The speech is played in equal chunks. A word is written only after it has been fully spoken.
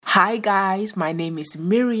Hi guys, my name is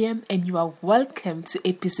Miriam and you are welcome to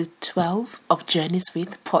episode 12 of Journeys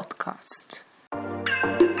with Podcast.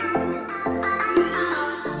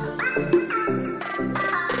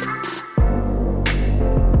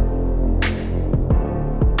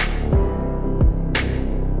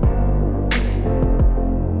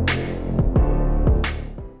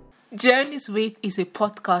 Journeys with is a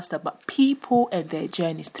podcast about people and their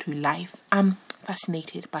journeys through life. I'm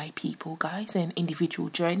fascinated by people, guys, and individual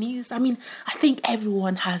journeys. I think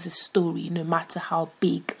everyone has a story, no matter how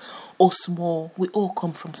big or small. We all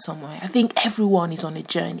come from somewhere. I think everyone is on a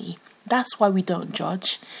journey. That's why we don't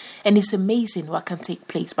judge. And it's amazing what can take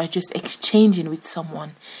place by just exchanging with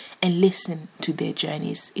someone and listen to their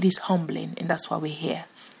journeys. It is humbling, and that's why we're here.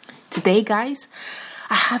 Today, guys,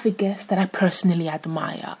 I have a guest that I personally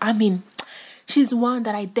admire. She's one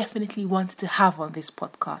that I definitely wanted to have on this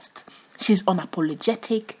podcast. She's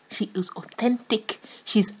unapologetic, she is authentic,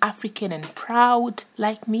 she's African and proud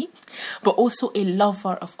like me, but also a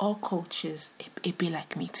lover of all cultures, a bit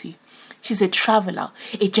like me too. She's a traveler,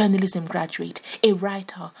 a journalism graduate, a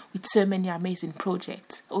writer with so many amazing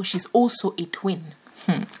projects. Oh, she's also a twin.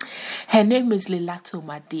 Her name is Lelato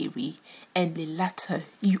Maderi, and Lelato,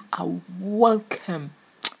 you are welcome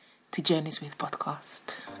to Journeys with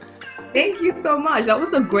Podcast. Thank you so much. That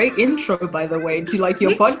was a great intro, by the way, to your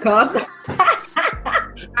podcast.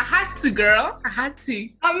 I had to, girl. I had to.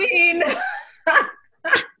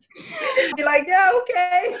 You're like, yeah,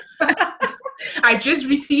 okay. I just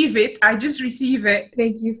receive it.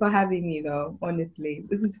 Thank you for having me, though. Honestly,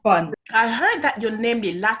 this is fun. I heard that your name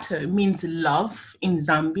Lelato means love in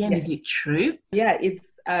Zambian. Yes. Is it true? Yeah,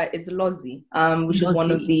 it's Lozi, which is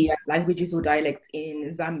one of the languages or dialects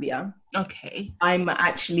in Zambia. Okay. I'm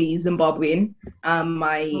actually Zimbabwean.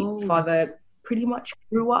 My father pretty much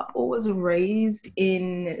grew up or was raised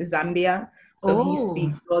in Zambia. So he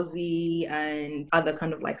speaks Lozi and other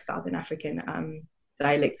kind of like Southern African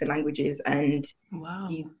dialects and languages. And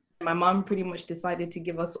my mom pretty much decided to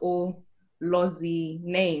give us all Lozi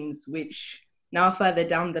names, which now further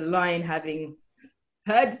down the line, having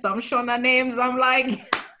heard some Shona names, I'm like,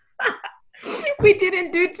 we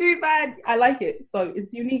didn't do too bad. I like it. So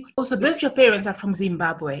it's unique. Also, both your parents are from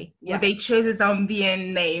Zimbabwe. Yeah. But they chose a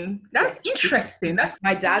Zambian name. That's interesting.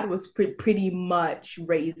 My dad was pretty much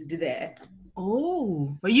raised there.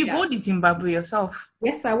 Oh, were you born in Zimbabwe yourself?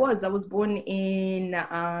 Yes, I was. I was born in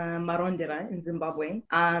Marondera in Zimbabwe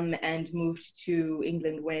and moved to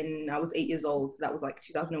England when I was 8 years old. So that was like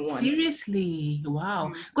 2001. Seriously?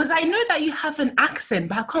 Wow. Because I know that you have an accent,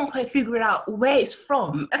 but I can't quite figure out where it's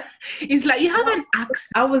from. It's like you have an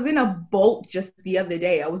accent. I was in a boat just the other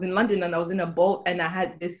day. I was in London and I was in a boat and I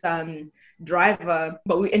had this driver,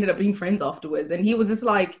 but we ended up being friends afterwards, and he was just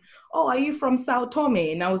like, oh, are you from Sao Tome?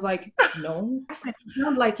 And I was like, no. I said, you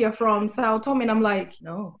sound like you're from Sao Tome. And I'm like,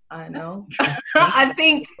 no, I know. I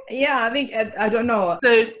don't know.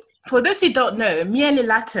 So for those who don't know, me and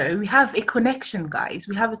Lelato, we have a connection, guys.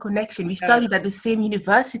 We have a connection. We studied at the same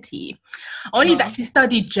university. Only that she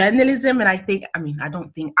studied journalism, and I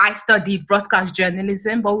don't think I studied broadcast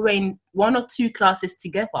journalism, but we were in one or two classes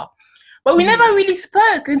together. But we never really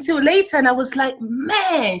spoke until later, and I was like,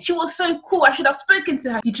 man, she was so cool. I should have spoken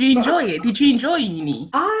to her. Did you enjoy it? Did you enjoy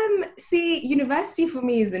uni? See, university for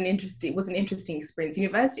me was an interesting experience.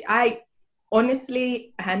 University, I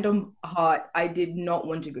honestly, hand on heart, I did not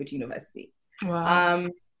want to go to university. Wow.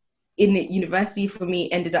 University for me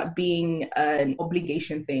ended up being an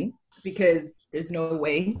obligation thing, because there's no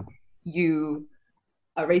way you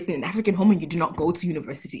are raised in an African home and you do not go to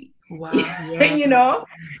university. Wow. Yeah. You know?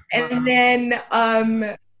 And then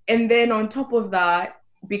on top of that,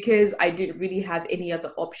 because I didn't really have any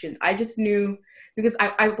other options, I just knew, because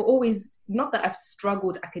I've always, not that I've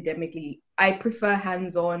struggled academically, I prefer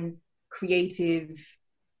hands-on, creative,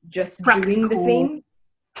 just practical. Doing the thing.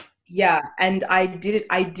 Yeah, and I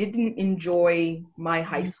didn't enjoy my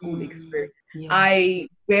high school experience. Yeah. I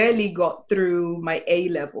barely got through my A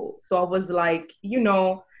level. So I was like,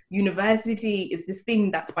 university is this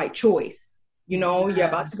thing that's by choice. You're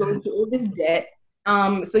about to go into all this debt.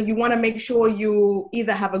 So you want to make sure you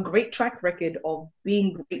either have a great track record of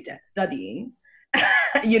being great at studying,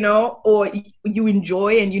 or you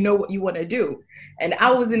enjoy and you know what you want to do. And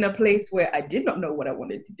I was in a place where I did not know what I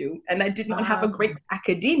wanted to do. And I did not have a great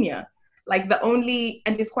academia. Like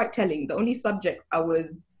and it's quite telling, the only subject I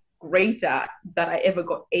was great at that I ever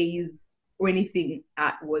got A's or anything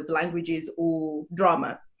at was languages or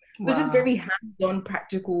drama. So just very hands-on,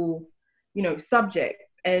 practical, subjects.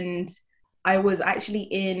 And I was actually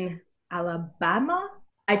in Alabama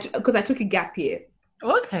because I took a gap year.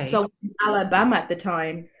 Okay. So in Alabama at the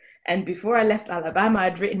time, And before I left Alabama,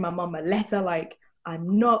 I'd written my mom a letter like,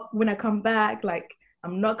 I'm not, when I come back, like,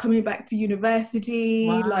 I'm not coming back to university.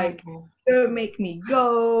 Wow. Like, don't make me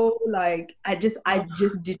go. Like, I just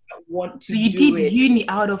did not want to so you do did it. uni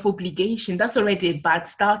out of obligation. That's already a bad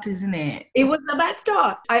start, isn't it? It was a bad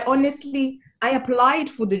start. I applied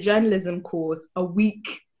for the journalism course a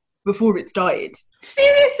week before it started.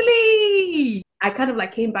 Seriously? I kind of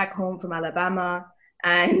like came back home from Alabama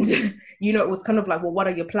and, it was kind of like, well, what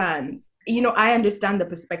are your plans? I understand the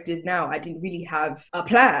perspective now. I didn't really have a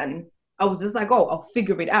plan. I was just like, oh, I'll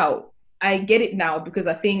figure it out. I get it now because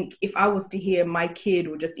I think if I was to hear my kid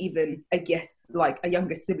or just even, I guess, like a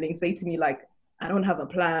younger sibling say to me, like, I don't have a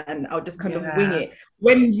plan, I'll just kind of wing it.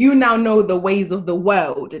 When you now know the ways of the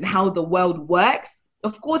world and how the world works,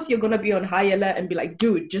 of course you're going to be on high alert and be like,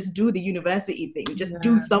 dude, just do the university thing. Just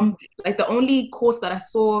do something. Like the only course that I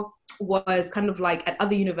saw was kind of like at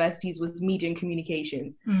other universities was media and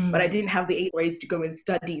communications, but I didn't have the 8 grades to go and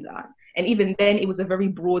study that. And even then it was a very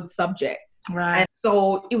broad subject. Right. And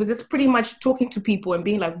so it was just pretty much talking to people and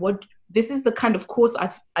being like, this is the kind of course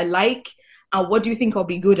I like. What do you think I'll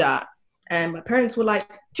be good at? And my parents were like,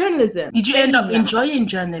 journalism. Did you end up enjoying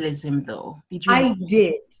journalism though? I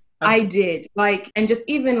did. Okay. I did. Like, and just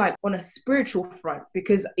even like on a spiritual front,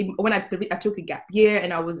 because when I took a gap year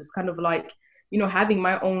and I was just kind of like, having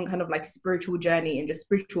my own kind of like spiritual journey and just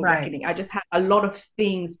spiritual reckoning, I just had a lot of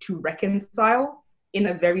things to reconcile in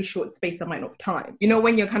a very short space amount of time.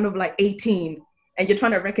 When you're kind of like 18 and you're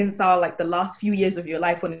trying to reconcile like the last few years of your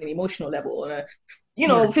life on an emotional level,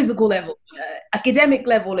 physical level, academic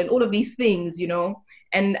level, and all of these things,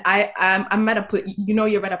 and I'm at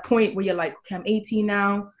you're at a point where you're like, okay, I'm 18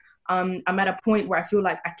 now. I'm at a point where I feel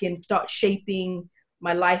like I can start shaping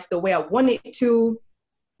my life the way I want it to.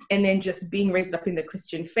 And then just being raised up in the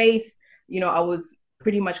Christian faith, I was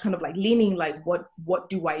pretty much kind of like leaning like, what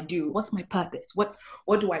do I do? What's my purpose? What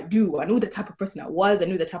do I do? I knew the type of person I was. I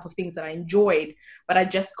knew the type of things that I enjoyed, but I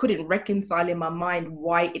just couldn't reconcile in my mind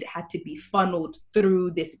why it had to be funneled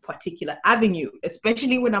through this particular avenue,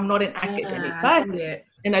 especially when I'm not an academic person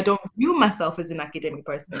and I don't view myself as an academic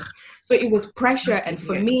person. So it was pressure. And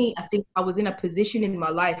for me, I think I was in a position in my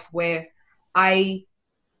life where I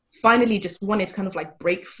finally just wanted to kind of like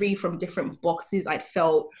break free from different boxes I'd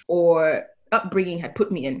felt or upbringing had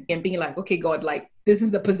put me in, and being like, okay, God, like, this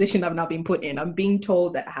is the position I've now been put in. I'm being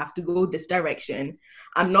told that I have to go this direction.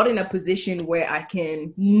 I'm not in a position where I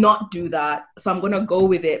can not do that. So I'm going to go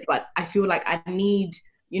with it. But I feel like I need,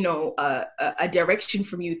 a direction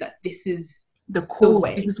from you that this is the core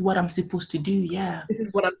way. This is what I'm supposed to do. Yeah. This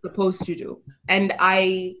is what I'm supposed to do. And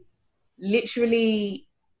I literally,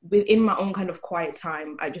 within my own kind of quiet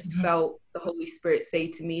time, I just felt the Holy Spirit say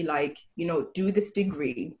to me, like, do this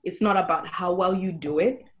degree. It's not about how well you do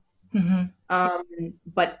it,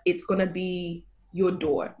 but it's going to be your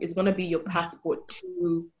door. It's going to be your passport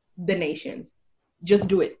to the nations. Just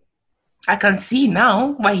do it. I can see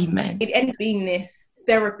now why he meant. It ended up being this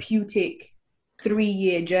therapeutic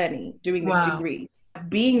 3-year journey doing this degree.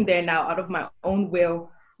 Being there now out of my own will,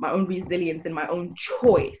 my own resilience, and my own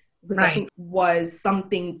choice, because I think was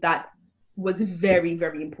something that was very,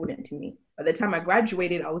 very important to me. By the time I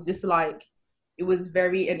graduated, I was just like, it was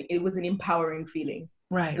an empowering feeling.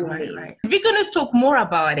 Right. We're going to talk more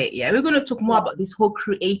about it. Yeah, we're going to talk more about this whole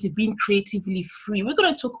being creatively free. We're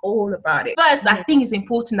going to talk all about it. First, I think it's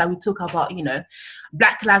important that we talk about,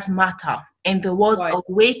 Black Lives Matter and the world's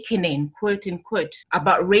awakening, quote unquote,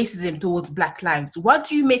 about racism towards Black lives. What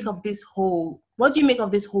do you make of this whole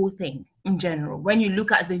thing in general? When you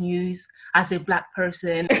look at the news as a Black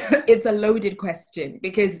person, it's a loaded question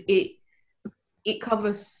because it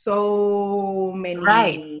covers so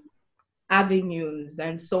many avenues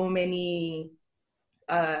and so many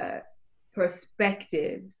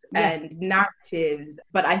perspectives and narratives.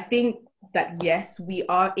 But I think that yes, we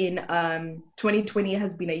are in 2020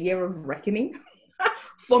 has been a year of reckoning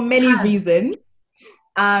for many reasons.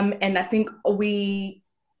 And I think we,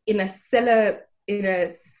 in a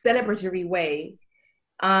celebratory way,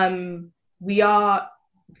 we are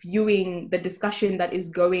viewing the discussion that is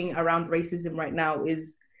going around racism right now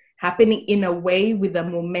is happening in a way with a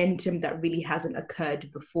momentum that really hasn't occurred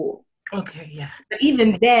before. Okay, yeah. But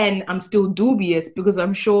even then, I'm still dubious because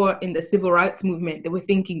I'm sure in the civil rights movement, they were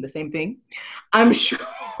thinking the same thing. I'm sure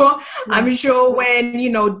when,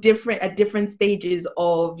 at different stages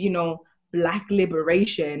of, Black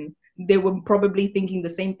liberation, they were probably thinking the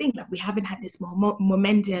same thing. Like, we haven't had this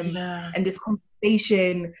momentum and this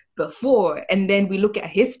conversation before. And then we look at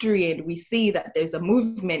history and we see that there's a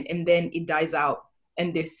movement and then it dies out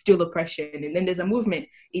and there's still oppression. And then there's a movement,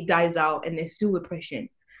 it dies out and there's still oppression.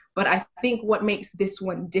 But I think what makes this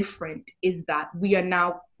one different is that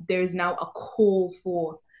there is now a call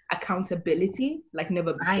for accountability like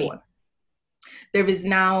never before. Right. There is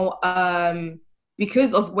now,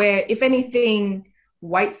 because of where, if anything,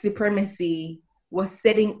 white supremacy was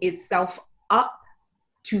setting itself up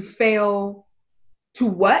to fail to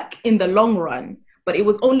work in the long run, but it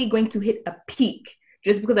was only going to hit a peak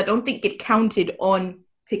just because I don't think it counted on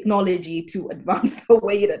technology to advance the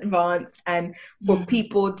way it advanced, and for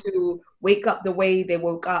people to wake up the way they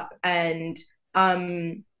woke up. And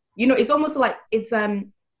it's almost like it's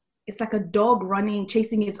like a dog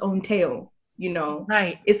chasing its own tail.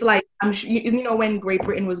 Right. It's like, I'm sure, when Great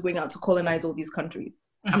Britain was going out to colonize all these countries,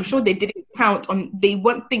 I'm sure they didn't count on, they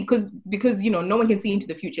weren't think, because no one can see into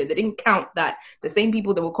the future. They didn't count that the same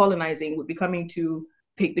people that were colonizing would be coming to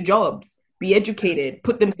take the jobs, be educated,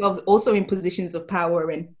 put themselves also in positions of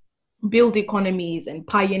power and build economies and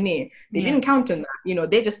pioneer. They didn't count on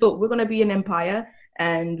that. They just thought, we're going to be an empire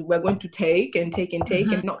and we're going to take and take and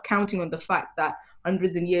take, and not counting on the fact that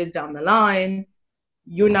hundreds of years down the line,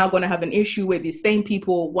 you're now going to have an issue where these same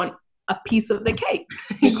people want a piece of the cake.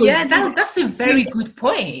 Yeah, that's a very good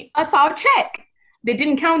point. That's our check. They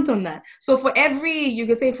didn't count on that. So for every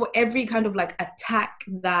kind of like attack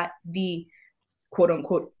that the quote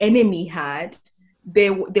unquote enemy had,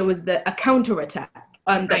 there was a counterattack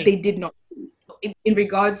that they did not do. In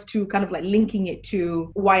regards to kind of like linking it to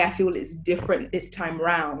why I feel it's different this time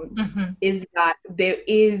round, is that there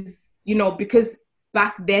is, because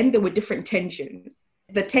back then there were different tensions.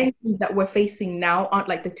 The tensions that we're facing now aren't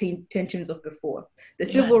like the tensions of before. The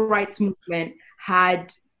civil rights movement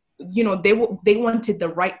had, they wanted the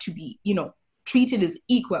right to be, treated as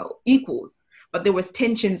equals. But there was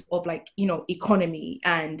tensions of like, economy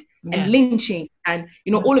and lynching and,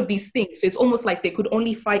 all of these things. So it's almost like they could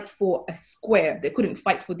only fight for a square. They couldn't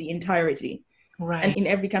fight for the entirety. Right. And in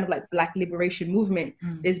every kind of like Black liberation movement,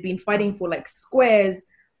 there's been fighting for like squares,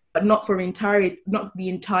 but not the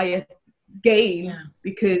entire game,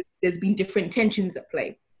 because there's been different tensions at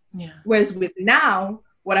play. Whereas with now,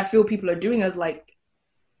 what I feel people are doing is like,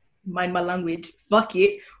 mind my language, fuck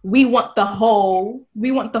it, we want the whole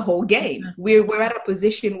game. We're at a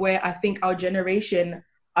position where I think our generation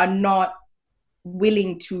are not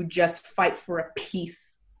willing to just fight for a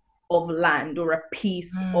piece of land or a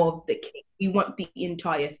piece of the cake. We want the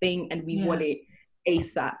entire thing, and we want it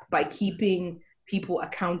ASAP, by keeping people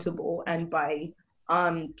accountable and by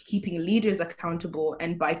keeping leaders accountable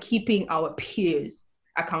and by keeping our peers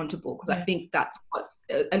accountable. Because I think that's what's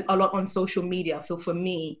a lot on social media, I feel, for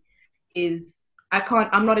me, is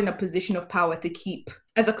I'm not in a position of power to keep,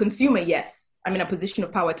 as a consumer, yes, I'm in a position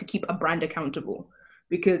of power to keep a brand accountable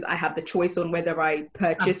because I have the choice on whether I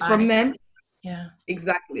purchase from them. Yeah,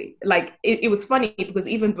 exactly. Like it was funny because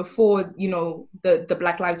even before, the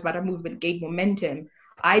Black Lives Matter movement gained momentum,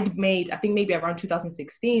 I'd made, I think maybe around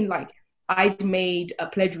 2016, like I'd made a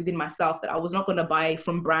pledge within myself that I was not going to buy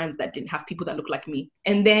from brands that didn't have people that look like me.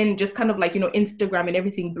 And then just kind of like, Instagram and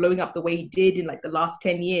everything blowing up the way it did in like the last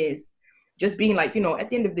 10 years, just being like, at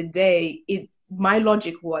the end of the day, my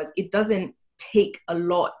logic was, it doesn't take a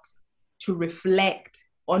lot to reflect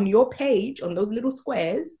on your page, on those little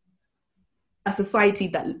squares, a society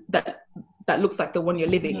that looks like the one you're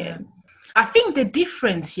living in. I think the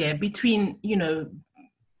difference here between,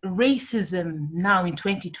 racism now in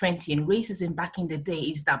 2020 and racism back in the day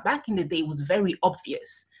is that back in the day it was very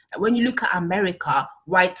obvious. When you look at America,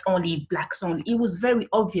 whites only, blacks only, it was very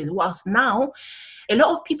obvious. Whilst now, a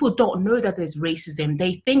lot of people don't know that there's racism.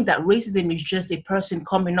 They think that racism is just a person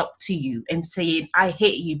coming up to you and saying, I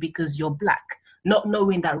hate you because you're black, not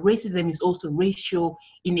knowing that racism is also racial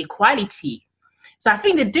inequality. So I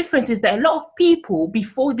think the difference is that a lot of people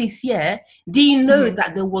before this year didn't know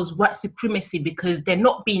that there was white supremacy because they're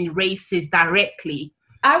not being racist directly.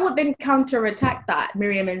 I would then counterattack that,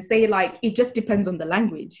 Miriam, and say like, it just depends on the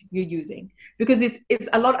language you're using. Because it's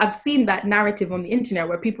a lot, I've seen that narrative on the internet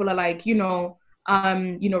where people are like, racism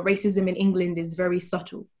in England is very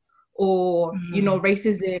subtle. Or,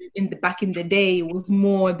 racism back in the day was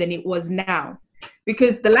more than it was now.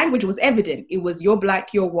 Because the language was evident. It was, you're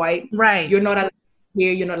black, you're white, right? You're not allowed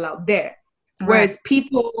here, you're not allowed there. Whereas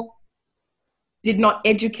people did not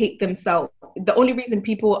educate themselves. The only reason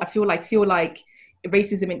people, I feel like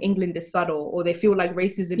racism in England is subtle, or they feel like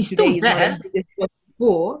racism today is not as big as it was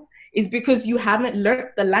before, is because you haven't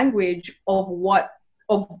learned the language of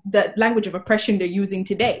the language of oppression they're using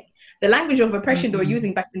today. The language of oppression they were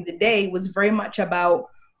using back in the day was very much about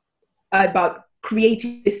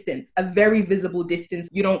creating distance, a very visible distance.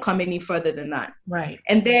 You don't come any further than that. Right.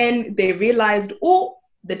 And then they realized,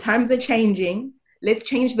 the times are changing. let's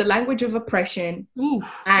change the language of oppression.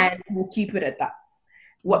 Oof. And we'll keep it at that.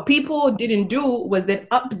 What people didn't do was then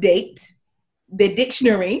update the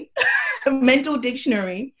dictionary, mental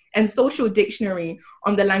dictionary and social dictionary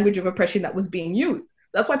on the language of oppression that was being used.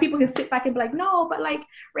 So that's why people can sit back and be like, no, but like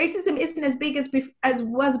racism isn't as big as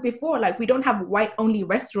was before. Like we don't have white only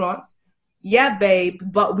restaurants. Yeah, babe,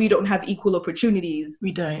 but we don't have equal opportunities.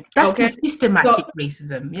 We don't. That's okay? Systematic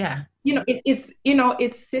racism. Yeah.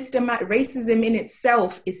 It's systematic. Racism in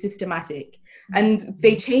itself is systematic. And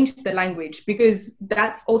they changed the language because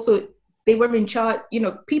that's also, they were in charge,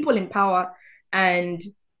 people in power, and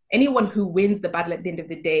anyone who wins the battle at the end of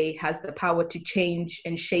the day has the power to change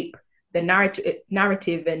and shape the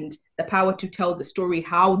narrative and the power to tell the story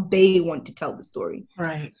how they want to tell the story.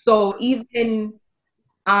 Right. So even,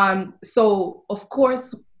 so of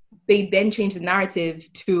course, they then changed the narrative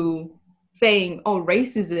to saying, oh,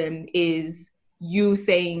 racism is you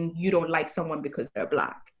saying you don't like someone because they're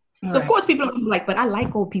Black. Right. So of course people are like, but I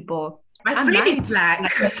like all people. My friend is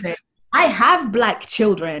Black. I have Black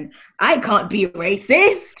children. I can't be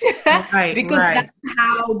racist. Right, because that's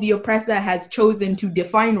how the oppressor has chosen to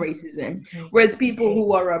define racism. Whereas people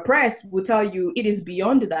who are oppressed will tell you it is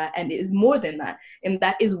beyond that and it is more than that. And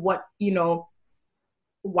that is what,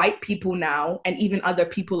 white people now and even other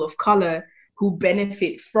people of color who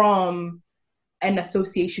benefit from an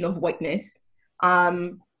association of whiteness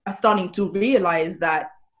are starting to realize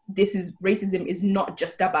that racism is not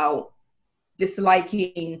just about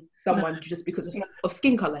disliking someone just because of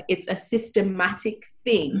skin color. It's a systematic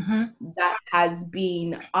thing that has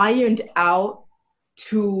been ironed out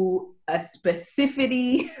to a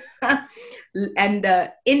specificity and an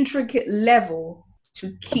intricate level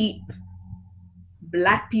to keep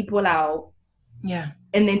Black people out. Yeah.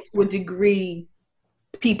 And then to a degree,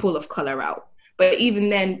 people of color out. But even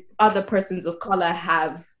then, other persons of color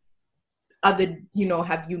have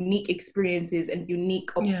unique experiences and unique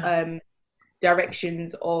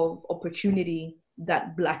directions of opportunity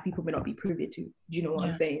that Black people may not be privy to. Do you know what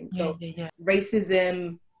I'm saying? So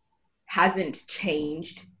racism hasn't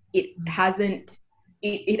changed. It hasn't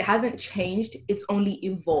changed. It's only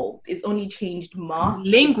evolved. It's only changed mass.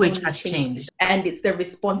 Language has changed. And it's the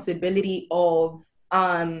responsibility of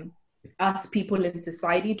us people in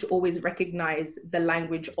society to always recognize the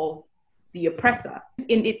language of the oppressor.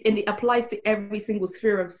 And it applies to every single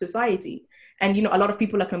sphere of society. And, a lot of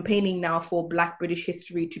people are campaigning now for Black British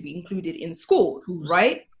history to be included in schools,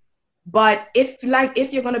 right? But if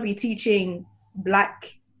you're going to be teaching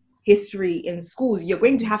Black history in schools, you're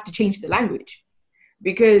going to have to change the language,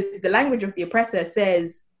 because the language of the oppressor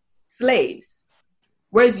says slaves.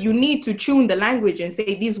 Whereas you need to tune the language and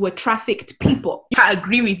say these were trafficked people. I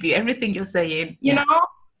agree with you. Everything you're saying. You know?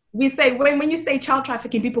 We say, when you say child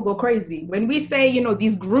trafficking, people go crazy. When we say,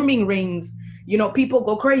 these grooming rings, people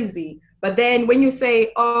go crazy. But then when you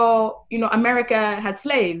say, America had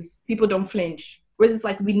slaves, people don't flinch. Whereas it's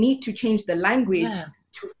like, we need to change the language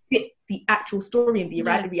to fit the actual story and the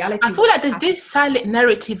reality. I feel like there's this silent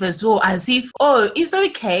narrative as well, as if, it's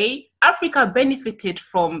okay. Africa benefited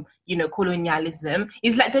from, colonialism.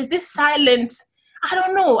 It's like there's this silent, I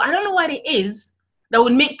don't know what it is, that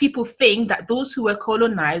would make people think that those who were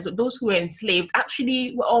colonized or those who were enslaved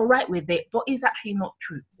actually were all right with it, but it's actually not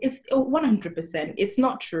true. It's 100%. It's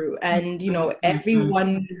not true. And,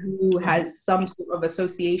 everyone who has some sort of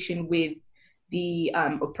association with the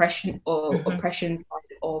oppression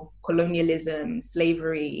side of colonialism,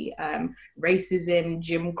 slavery, racism,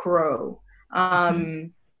 Jim Crow.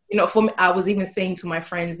 For me, I was even saying to my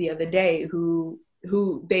friends the other day who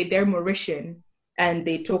they're Mauritian. And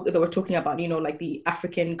they were talking about, like the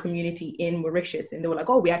African community in Mauritius. And they were like,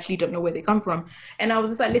 oh, we actually don't know where they come from. And I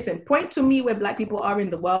was just like, listen, point to me where Black people are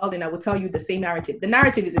in the world and I will tell you the same narrative. The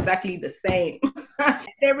narrative is exactly the same.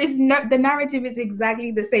 The narrative is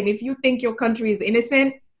exactly the same. If you think your country is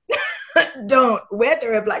innocent, don't. Where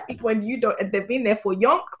there are Black people and you don't, and they've been there for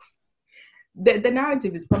yonks, the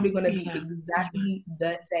narrative is probably going to be exactly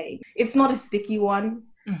the same. It's not a sticky one.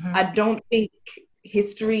 I don't think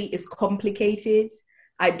history is complicated.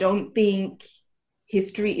 I don't think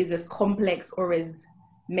history is as complex or as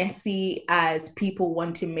messy as people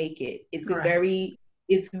want to make it. It's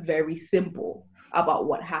very simple about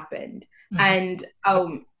what happened. And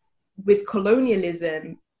with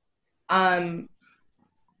colonialism,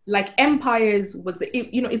 like empires was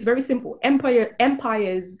it's very simple.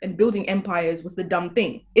 Empires and building empires was the dumb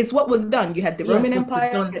thing. It's what was done. You had the Roman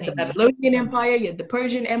Empire, you had the Babylonian Empire, you had the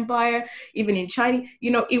Persian Empire, even in China.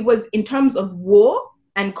 It was, in terms of war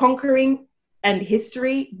and conquering and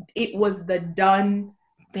history, it was the done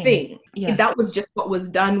thing. That was just what was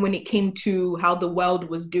done when it came to how the world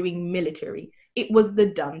was doing military. it was the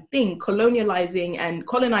done thing. Colonizing and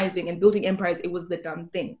building empires, it was the done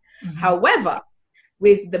thing. However,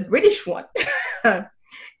 with the British one,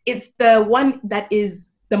 it's the one that is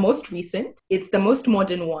the most recent, it's the most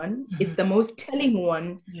modern one, it's the most telling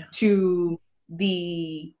one to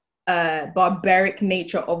the barbaric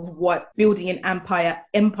nature of what building an empire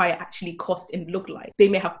actually cost and looked like.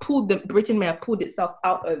 Britain may have pulled itself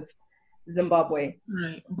out of Zimbabwe,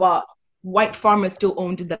 but white farmers still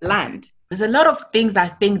owned the land. There's a lot of things I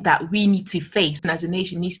think that we need to face, and as a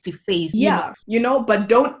nation needs to face. But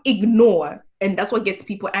don't ignore. And that's what gets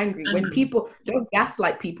people angry. When people don't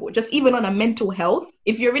gaslight people, just even on a mental health,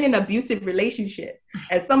 if you're in an abusive relationship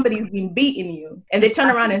and somebody's been beating you and they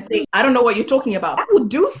turn around and say, I don't know what you're talking about, that will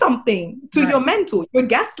do something to your mental. You're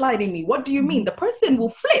gaslighting me. What do you mean? The person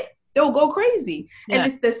will flip. They'll go crazy. And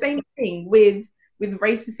it's the same thing with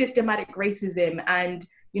systematic racism and,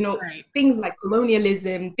 things like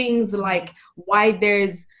colonialism, things like why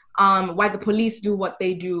the police do what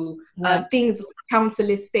they do, things like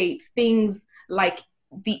council estates, things like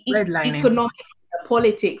the economic, the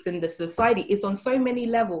politics, and the society is on so many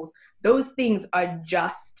levels. Those things are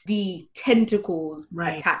just the tentacles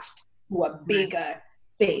attached to a bigger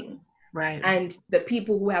thing. And the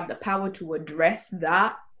people who have the power to address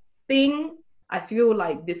that thing, I feel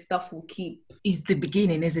like this stuff will keep. It's the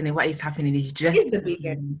beginning, isn't it? What is happening is just it's the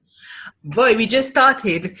beginning. Boy, we just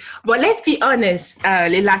started. But let's be honest,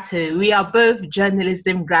 Lelato, we are both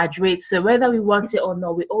journalism graduates. So whether we want it or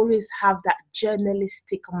not, we always have that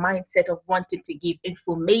journalistic mindset of wanting to give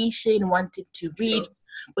information, wanting to read.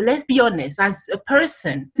 But let's be honest, as a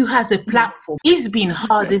person who has a platform, it's been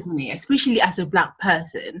hard, isn't it? Especially as a Black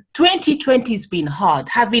person. 2020 has been hard,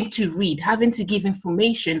 having to read, having to give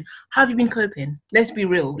information. How have you been coping? Let's be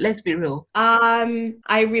real.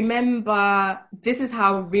 I remember, this is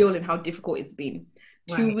how real and how difficult it's been.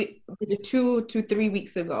 2 to 3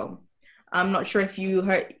 weeks ago, I'm not sure if you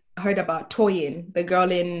heard about Toyin, the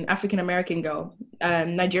girl African-American girl,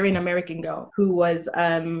 Nigerian-American girl, who was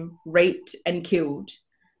raped and killed.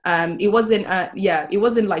 It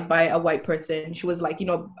wasn't like by a white person. She was like,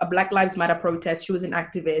 a Black Lives Matter protest. She was an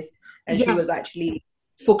activist, and she was actually,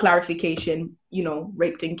 for clarification,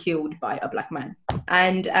 raped and killed by a Black man.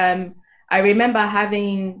 And I remember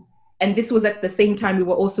and this was at the same time we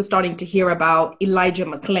were also starting to hear about Elijah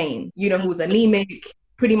McClain, who was anemic,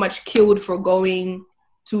 pretty much killed for going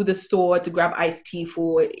to the store to grab iced tea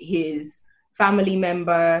for his family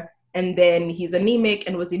member. And then he's anemic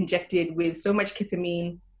and was injected with so much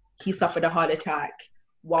ketamine, he suffered a heart attack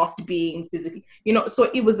whilst being physically,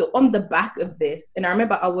 so it was on the back of this. And I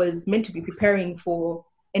remember I was meant to be preparing for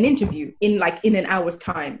an interview in an hour's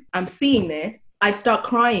time. I'm seeing this, I start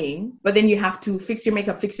crying, but then you have to fix your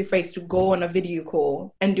makeup, fix your face to go on a video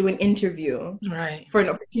call and do an interview for an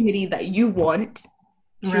opportunity that you want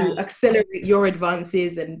to accelerate your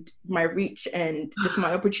advances and my reach and just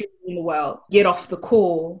my opportunity in the world. Get off the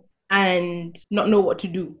call and not know what to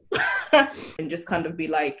do. And just kind of be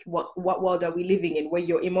like, what world are we living in, where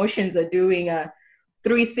your emotions are doing a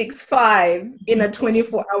 365 in a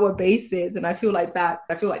 24-hour basis? And I feel like that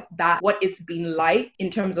what it's been like in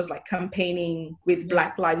terms of like campaigning with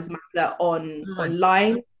Black Lives Matter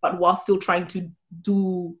online, but while still trying to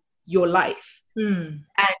do your life. And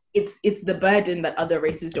it's the burden that other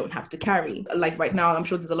races don't have to carry. Like right now, I'm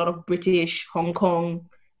sure there's a lot of British, Hong Kong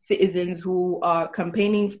citizens who are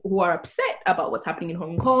campaigning, who are upset about what's happening in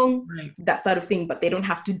Hong Kong, that sort of thing, but they don't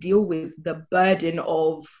have to deal with the burden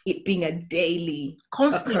of it being a daily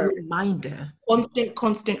constant reminder.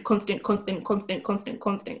 Constant.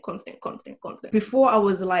 Before I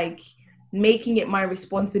was like making it my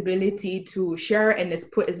responsibility to share and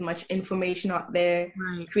just put as much information out there,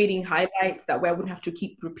 creating highlights that way I wouldn't have to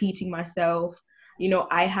keep repeating myself.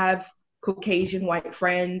 I have Caucasian white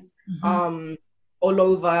friends all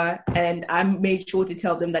over, and I made sure to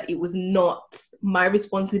tell them that it was not my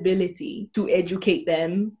responsibility to educate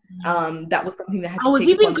them. That was something that I was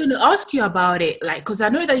even going to ask you about it, like, because I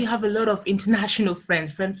know that you have a lot of international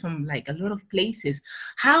friends from like a lot of places.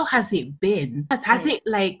 How has it been? Has it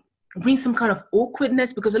like bring some kind of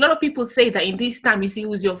awkwardness? Because a lot of people say that in this time you see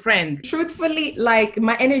who's your friend. Truthfully, like,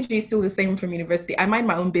 my energy is still the same from university. I mind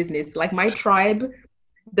my own business. Like, my tribe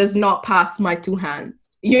does not pass my two hands.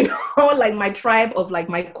 Like my tribe of like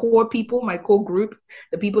my core people, my core group,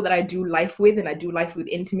 the people that I do life with and I do life with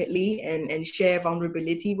intimately and share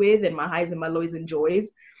vulnerability with, and my highs and my lows and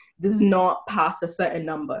joys, does not pass a certain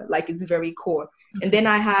number. Like, it's very core. And then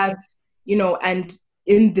I have, and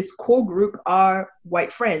in this core group are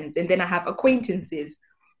white friends. And then I have acquaintances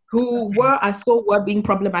who I saw were being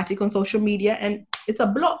problematic on social media, and it's a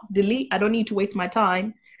block, delete. I don't need to waste my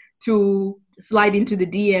time to slide into the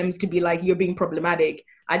DMs to be like, you're being problematic.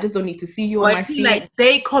 I just don't need to see you on my feed. Like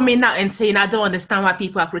they coming out and saying, I don't understand why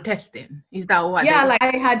people are protesting. Is that what? Yeah, like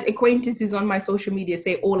I had acquaintances on my social media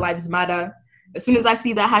say all lives matter. As soon as I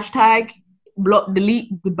see that hashtag, block,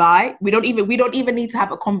 delete, goodbye. We don't even need to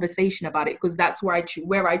have a conversation about it, because that's where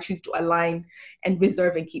I choose to align and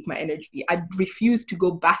reserve and keep my energy. I refuse to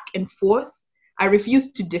go back and forth. I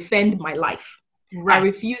refuse to defend my life. Right. I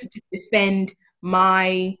refuse to defend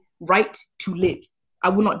my right to live. I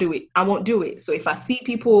will not do it. I won't do it. So if I see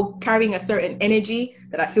people carrying a certain energy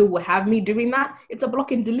that I feel will have me doing that, it's a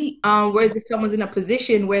block and delete. Whereas if someone's in a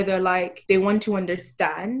position where they're like, they want to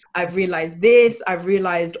understand, I've realized this, I've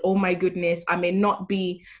realized, oh my goodness, I may not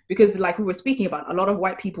be, because like we were speaking about, a lot of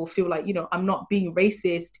white people feel like, you know, I'm not being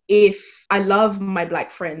racist if I love my Black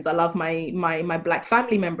friends, I love my Black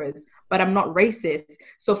family members, but I'm not racist.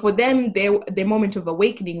 So for them, their moment of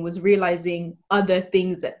awakening was realizing other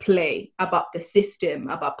things at play about the system,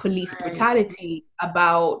 about police brutality,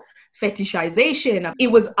 about fetishization.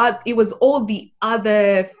 It was all the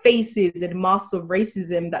other faces and masks of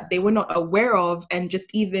racism that they were not aware of, and just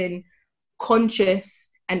even conscious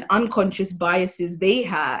and unconscious biases they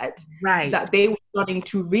had, that they were starting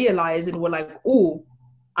to realize, and were like, oh,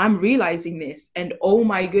 I'm realizing this, and oh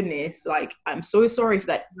my goodness, like, I'm so sorry if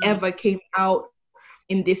that ever came out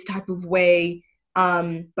in this type of way.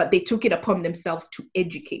 But they took it upon themselves to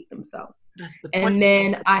educate themselves. That's the point. And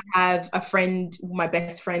then I have a friend, my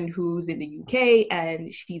best friend, who's in the UK,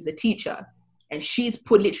 and she's a teacher, and she's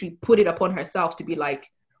literally put it upon herself to be like,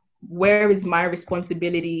 where is my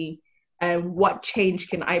responsibility, and what change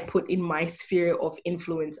can I put in my sphere of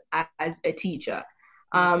influence as a teacher?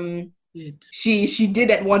 She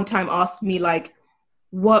did at one time ask me like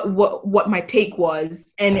what my take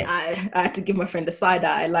was, and I had to give my friend a side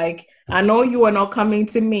eye, like, I know you are not coming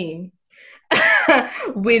to me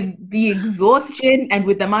with the exhaustion and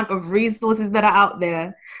with the amount of resources that are out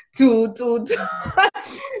there to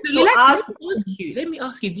let me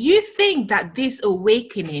ask you, do you think that this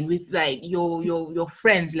awakening with like your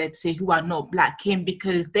friends, let's say, who are not Black, came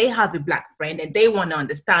because they have a Black friend and they want to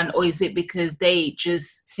understand, or is it because they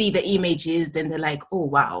just see the images and they're like, oh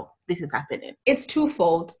wow, this is happening? It's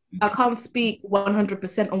twofold. I can't speak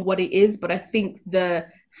 100% on what it is, but I think the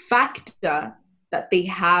factor that they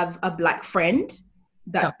have a Black friend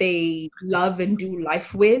that they love and do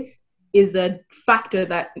life with is a factor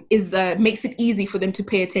that makes it easy for them to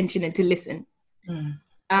pay attention and to listen.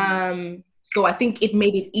 So I think it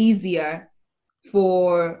made it easier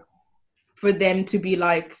for them to be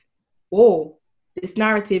like, oh, this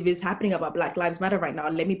narrative is happening about Black Lives Matter right now,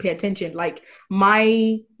 let me pay attention. Like,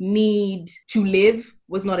 my need to live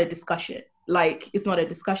was not a discussion. Like, it's not a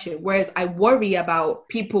discussion. Whereas I worry about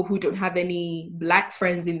people who don't have any Black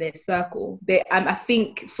friends in their circle. I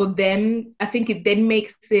think for them, it then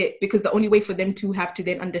makes it, because the only way for them to have to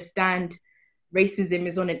then understand racism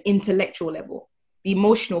is on an intellectual level. The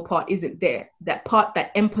emotional part isn't there. That part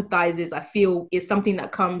that empathizes, I feel, is something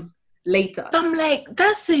that comes later. So I'm like,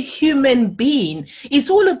 that's a human being. It's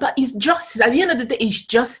all about, it's justice. At the end of the day, it's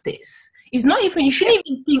justice. It's not even, you shouldn't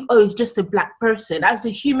even think, oh, it's just a Black person. As a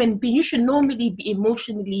human being, you should normally be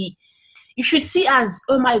emotionally, you should see as,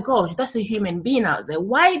 oh my gosh, that's a human being out there.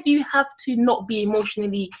 Why do you have to not be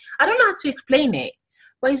emotionally, I don't know how to explain it.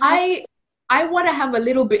 But it's I want to have a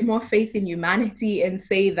little bit more faith in humanity and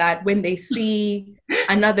say that when they see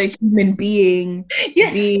another human being,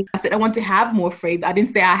 I said I want to have more faith. I didn't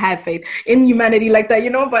say I have faith in humanity like that, you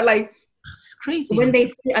know, but like, it's crazy. When they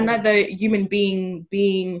see another human being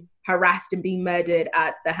being harassed and being murdered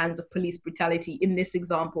at the hands of police brutality in this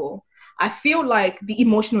example, I feel like the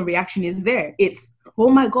emotional reaction is there. It's, oh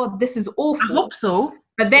my God, this is awful. I hope so.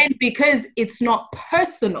 But then because it's not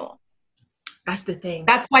personal, that's the thing.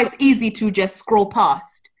 That's why it's easy to just scroll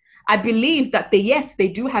past. I believe that they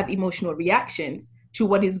do have emotional reactions to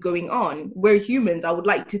what is going on. We're humans. I would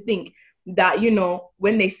like to think that, you know,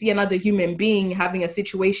 when they see another human being having a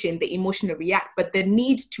situation, they emotionally react, but the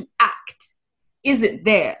need to act isn't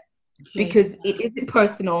there because it isn't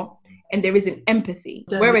personal and there isn't empathy.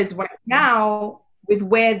 Whereas right now, with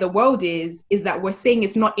where the world is that we're saying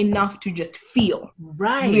it's not enough to just feel.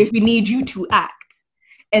 Right. We need you to act.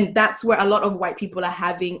 And that's where a lot of white people are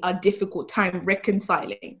having a difficult time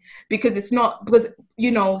reconciling, because it's not, because, you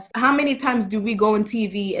know, how many times do we go on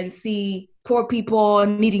TV and see poor people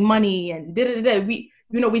needing money and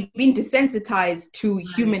we've been desensitized to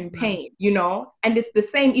human pain, you know, and it's the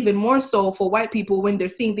same even more so for white people when they're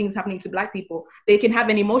seeing things happening to Black people. They can have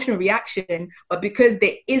an emotional reaction, but because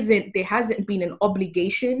there hasn't been an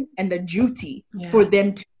obligation and a duty for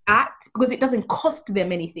them to act, because it doesn't cost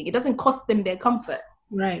them anything. It doesn't cost them their comfort.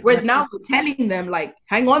 Right. Whereas now we're telling them, like,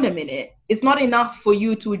 hang on a minute. It's not enough for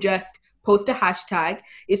you to just post a hashtag.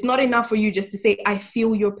 It's not enough for you just to say, I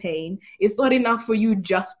feel your pain. It's not enough for you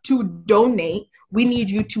just to donate. We need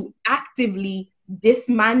you to actively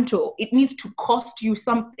dismantle. It needs to cost you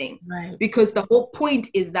something. Right. Because the whole point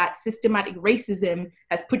is that systematic racism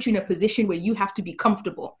has put you in a position where you have to be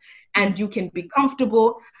comfortable. And you can be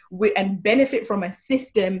comfortable with and benefit from a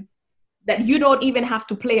system that you don't even have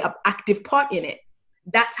to play an active part in it.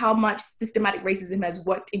 That's how much systematic racism has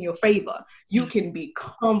worked in your favor. You can be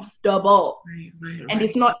comfortable. Right. And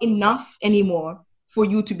it's not enough anymore for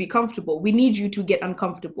you to be comfortable. We need you to get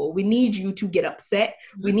uncomfortable. We need you to get upset.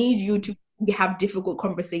 We need you to have difficult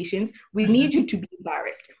conversations. We need you to be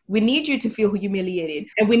embarrassed. We need you to feel humiliated.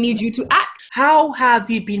 And we need you to act. How have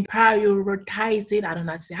you been prioritizing, I don't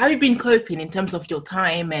know how to say, how have you been coping in terms of your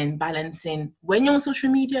time and balancing when you're on social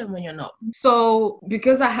media and when you're not? So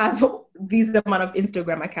because I have these amount of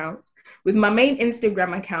Instagram accounts, with my main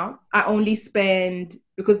Instagram account, I only spend,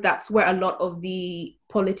 because that's where a lot of the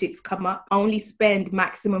politics come up, I only spend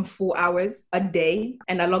maximum 4 hours a day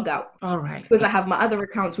and I log out. All right. Because I have my other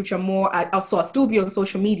accounts, which are more, I'll still be on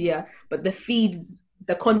social media, but the feeds,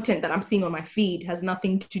 the content that I'm seeing on my feed has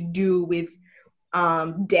nothing to do with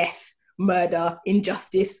death, murder,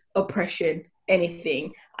 injustice, oppression,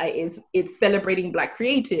 anything. It's celebrating Black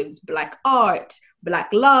creatives, Black art,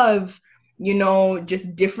 Black love, you know,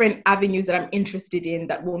 just different avenues that I'm interested in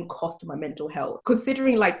that won't cost my mental health.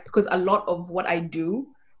 Considering, like, because a lot of what I do,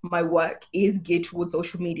 my work is geared towards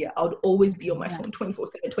social media. I would always be on my phone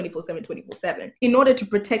 24/7. In order to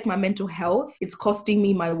protect my mental health, it's costing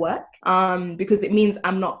me my work because it means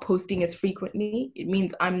I'm not posting as frequently. It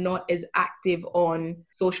means I'm not as active on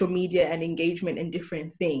social media and engagement in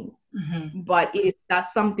different things. But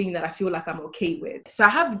that's something that I feel like I'm okay with. So I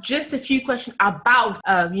have just a few questions about,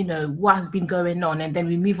 what has been going on, and then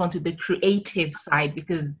we move on to the creative side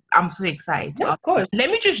because I'm so excited. Yeah, of course. Let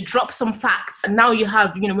me just drop some facts. Now you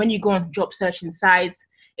have, when you go on job searching sites,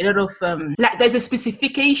 a lot of there's a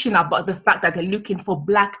specification about the fact that they're looking for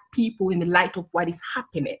Black people in the light of what is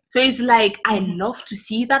happening. So it's like, I love to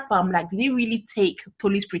see that, but I'm like, did it really take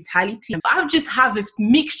police brutality? So I just have a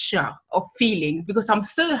mixture of feelings because I'm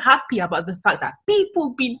so happy about the fact that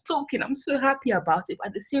people been talking. I'm so happy about it. But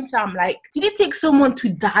at the same time, I'm like, did it take someone to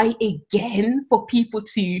die again for people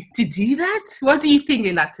to do that? What do you think,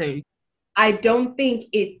 Lelato? I don't think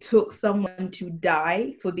it took someone to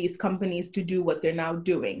die for these companies to do what they're now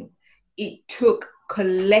doing. It took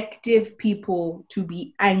collective people to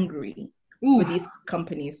be angry for these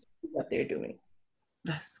companies to do what they're doing.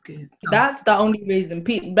 That's good. That's the only reason.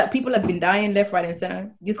 People have been dying left, right, and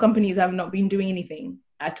center. These companies have not been doing anything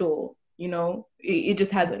at all. You know, it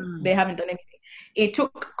just hasn't. They haven't done anything. It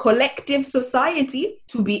took collective society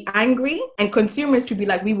to be angry and consumers to be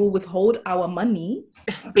like, we will withhold our money.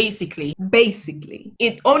 Basically.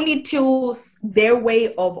 It only till their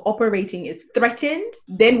way of operating is threatened,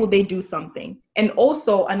 then will they do something. And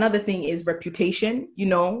also another thing is reputation,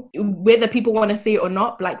 whether people want to say it or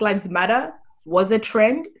not, Black Lives Matter was a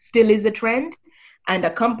trend, still is a trend. And a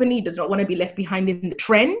company does not want to be left behind in the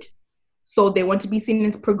trend. So they want to be seen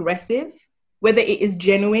as progressive. Whether it is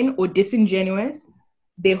genuine or disingenuous,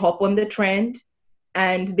 they hop on the trend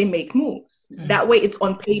and they make moves. That way it's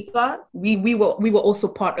on paper. We were also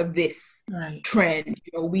part of this trend.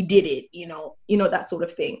 We did it, that sort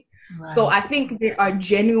of thing. Right. So I think there are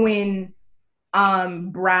genuine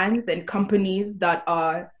brands and companies that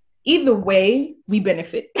are, either way, we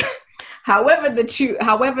benefit. However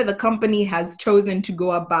the company has chosen to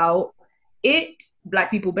go about it,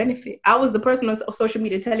 Black people benefit. I was the person on social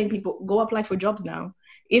media telling people, go apply for jobs now.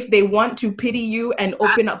 If they want to pity you and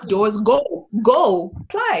open up doors, go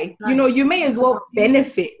apply. Right. You may as well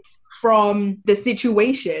benefit from the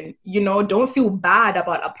situation. Don't feel bad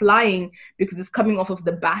about applying because it's coming off of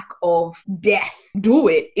the back of death. Do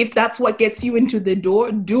it. If that's what gets you into the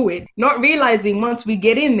door, do it. Not realizing once we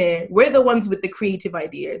get in there, we're the ones with the creative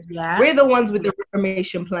ideas. Yes. We're the ones with the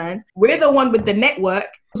reformation plans. We're the one with the network.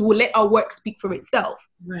 We'll let our work speak for itself.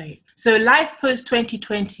 Right. So life post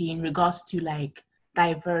 2020 in regards to like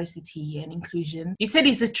diversity and inclusion, you said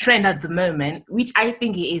it's a trend at the moment, which I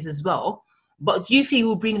think it is as well. But do you think it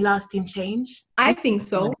will bring lasting change? I think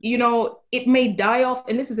so. It may die off.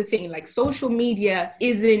 And this is the thing, like, social media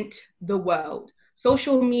isn't the world.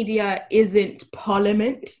 Social media isn't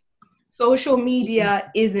parliament. Social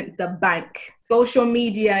media isn't the bank. Social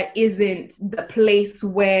media isn't the place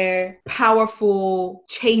where powerful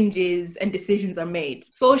changes and decisions are made.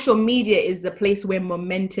 Social media is the place where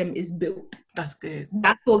momentum is built. That's good.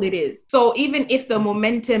 That's all it is. So even if the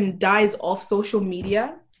momentum dies off social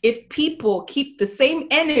media, if people keep the same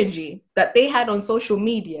energy that they had on social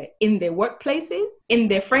media in their workplaces, in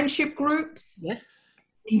their friendship groups, yes,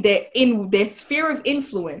 in their sphere of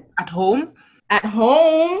influence, at home,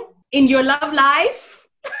 in your love life,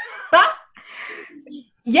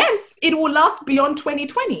 yes, it will last beyond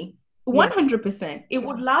 2020. 100%. It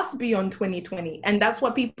would last beyond 2020. And that's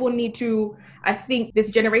what people need to, I think this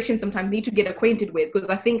generation sometimes need to get acquainted with, because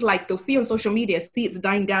I think like they'll see on social media, see it's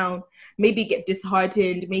dying down, maybe get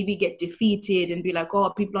disheartened, maybe get defeated and be like, oh,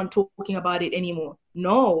 people aren't talking about it anymore.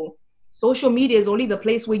 No, social media is only the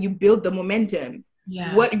place where you build the momentum.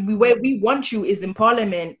 Where we want you is in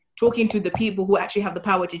Parliament, talking to the people who actually have the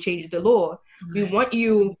power to change the law. We want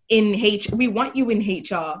you in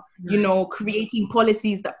HR, you know, creating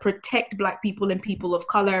policies that protect Black people and people of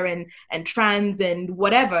color and trans and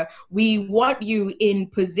whatever. We want you in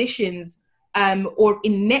positions or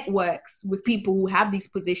in networks with people who have these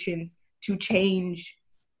positions to change,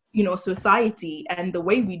 you know, society and the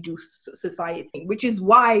way we do society, which is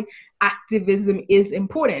why activism is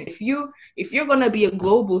important. If you're going to be a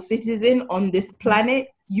global citizen on this planet,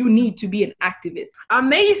 you need to be an activist.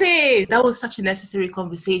 Amazing. That was such a necessary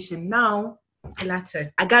conversation. Now, Lelato,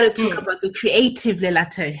 I got to talk about the creative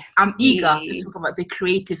Lelato. I'm eager to talk about the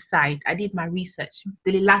creative side. I did my research.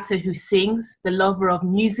 The Lelato who sings, the lover of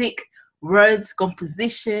music, words,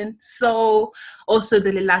 composition, soul. Also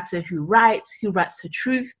the Lelato who writes her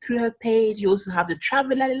truth through her page. You also have the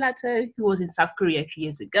traveler Lelato who was in South Korea a few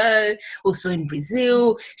years ago, also in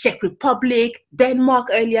Brazil, Czech Republic, Denmark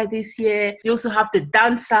earlier this year. You also have the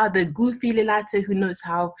dancer, the goofy Lelato who knows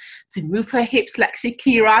how to move her hips like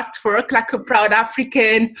Shakira, twerk like a proud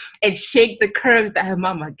African, and shake the curve that her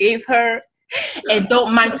mama gave her. And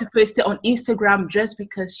don't mind to post it on Instagram just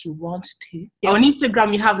because she wants to. On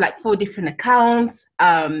Instagram, you have like 4 different accounts.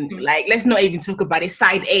 Like, let's not even talk about it.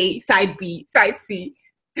 Side A, side B, side C.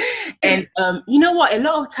 And you know what? A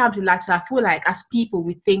lot of times, I feel like as people,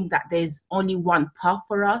 we think that there's only one path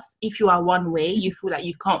for us. If you are one way, you feel like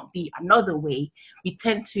you can't be another way. We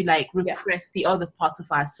tend to like repress the other parts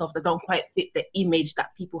of ourselves that don't quite fit the image that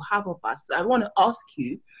people have of us. So I want to ask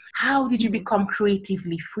you, how did you become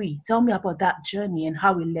creatively free? Tell me about that journey and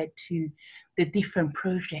how it led to the different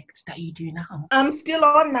projects that you do now. I'm still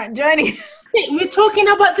on that journey. We're talking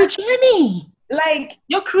about the journey. Like,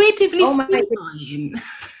 you're creatively free.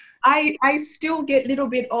 I still get a little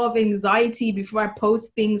bit of anxiety before I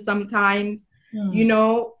post things sometimes, you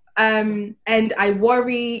know, and I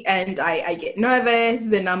worry and I get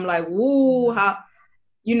nervous and I'm like, ooh, how,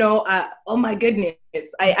 you know, oh my goodness,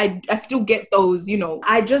 I still get those, you know.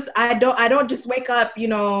 I don't just wake up, you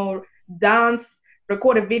know, dance,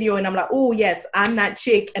 record a video and I'm like, oh yes, I'm that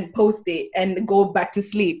chick, and post it and go back to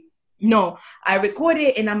sleep. No, I record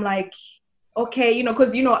it and I'm like, okay, you know,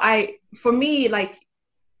 because, you know, for me, like,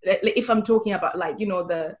 if I'm talking about like, you know,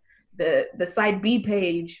 the side B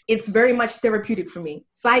page, it's very much therapeutic for me.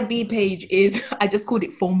 Side B page is, I just called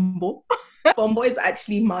it Fombo. Fombo is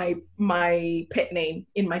actually my pet name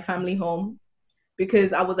in my family home,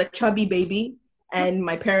 because I was a chubby baby and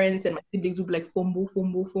my parents and my siblings would be like, Fombo,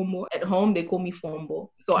 Fombo, Fombo. At home, they call me Fombo.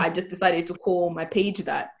 So I just decided to call my page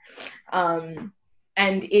that. And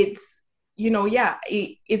it's, you know,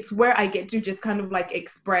 it's where I get to just kind of like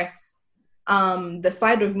express the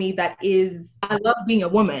side of me that is, I love being a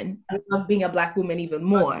woman. I love being a Black woman even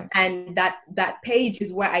more. And that page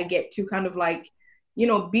is where I get to kind of like, you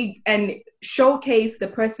know, be and showcase the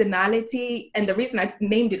personality. And the reason I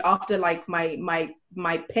named it after like my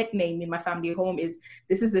pet name in my family home is,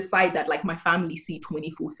 this is the side that like my family see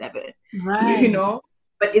 24/7, right? You know,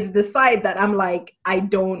 but it's the side that I'm like, I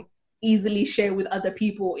don't easily share with other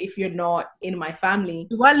people if you're not in my family.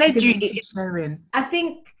 What led you to sharing? I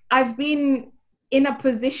think I've been in a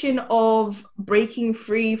position of breaking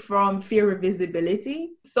free from fear of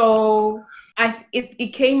visibility. So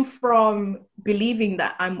it came from believing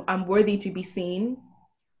that I'm worthy to be seen.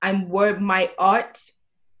 My art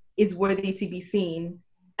is worthy to be seen,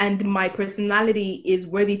 and my personality is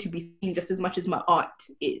worthy to be seen just as much as my art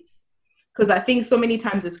is. Because I think so many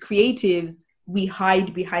times as creatives, we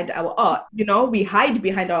hide behind our art. You know, we hide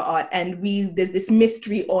behind our art, and there's this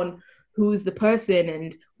mystery on who's the person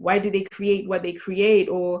and why do they create what they create,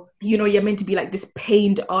 or, you know, you're meant to be like this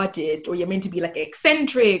pained artist, or you're meant to be like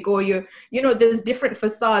eccentric, or you know, there's different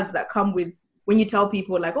facades that come with when you tell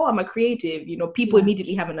people like, oh, I'm a creative, you know, people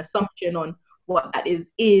immediately have an assumption on what that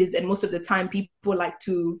is, and most of the time people like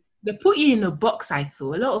to, they put you in a box. I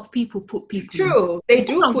feel a lot of people put people. True, they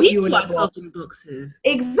do put you in a box. In boxes.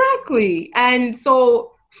 Exactly. And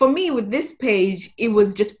so for me with this page, it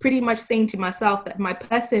was just pretty much saying to myself that my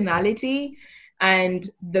personality And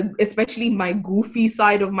especially my goofy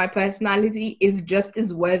side of my personality is just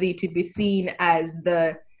as worthy to be seen as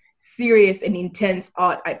the serious and intense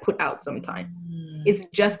art I put out sometimes. It's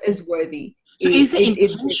just as worthy. So is it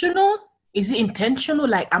intentional? Is it intentional?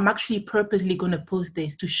 Like, I'm actually purposely going to post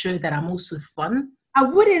this to show that I'm also fun? I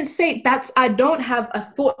wouldn't say I don't have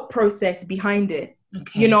a thought process behind it.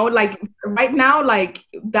 Okay. You know, like right now, like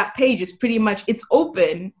that page is pretty much, it's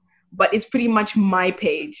open, but it's pretty much my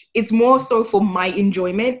page. It's more so for my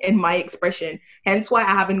enjoyment and my expression. Hence why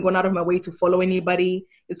I haven't gone out of my way to follow anybody.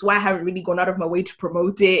 It's why I haven't really gone out of my way to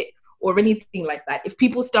promote it or anything like that. If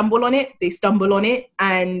people stumble on it, they stumble on it,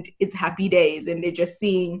 and it's happy days, and they're just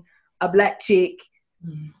seeing a Black chick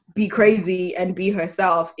be crazy and be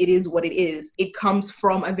herself. It is what it is. It comes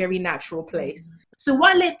from a very natural place. So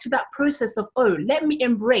what led to that process of, oh, let me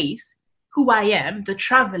embrace who I am, the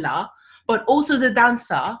traveler, but also the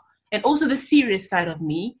dancer, and also the serious side of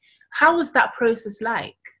me? How was that process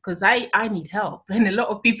like? Because I need help, and a lot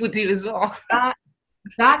of people do as well.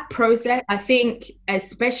 That process, I think,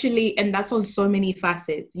 especially, and that's on so many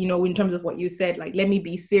facets, you know, in terms of what you said, like, let me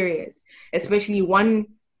be serious, especially one,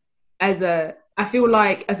 I feel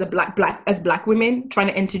like as black women trying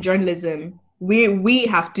to enter journalism, we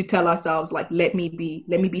have to tell ourselves, like, let me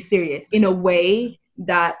be serious in a way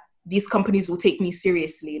that these companies will take me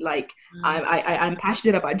seriously. Like, I'm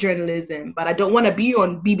passionate about journalism, but I don't want to be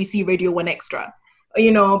on BBC Radio 1 Extra, you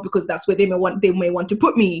know, because that's where they may want to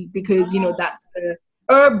put me, because, you know, that's the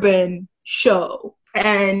urban show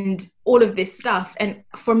and all of this stuff. And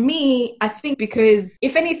for me, I think, because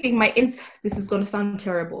if anything, this is going to sound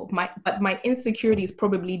terrible, but my insecurities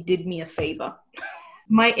probably did me a favor.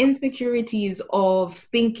 My insecurities of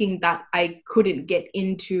thinking that I couldn't get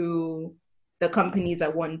into the companies I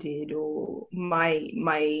wanted, or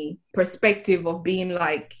my perspective of being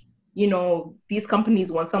like, you know, these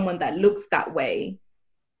companies want someone that looks that way,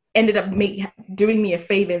 ended up doing me a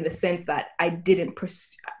favor, in the sense that I didn't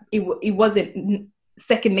pursue it wasn't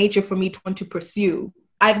second nature for me to want to pursue.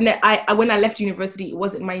 When I left university, it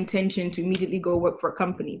wasn't my intention to immediately go work for a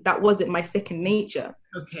company. That wasn't my second nature.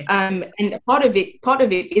 Okay. And part of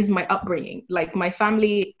it is my upbringing. Like, my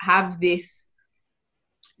family have this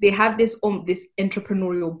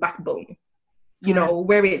entrepreneurial backbone, you know,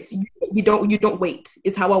 where it's, you don't wait.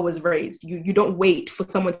 It's how I was raised. You don't wait for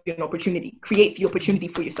someone to get an opportunity. Create the opportunity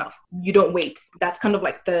for yourself. You don't wait. That's kind of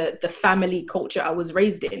like the family culture I was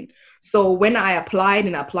raised in. So when I applied,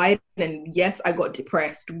 and yes, I got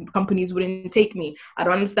depressed. Companies wouldn't take me. I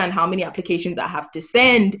don't understand how many applications I have to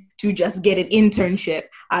send to just get an internship.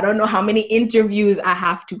 I don't know how many interviews I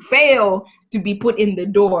have to fail to be put in the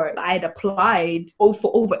door. I had applied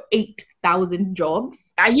for over 8,000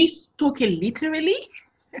 jobs. Are you talking literally?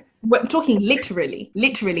 We're talking literally.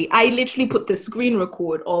 I literally put the screen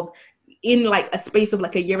record of, in like a space of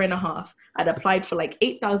like a year and a half, I'd applied for like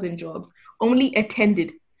 8,000 jobs, only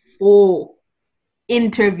attended 4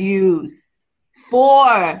 interviews.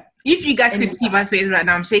 4. If you guys could see my face right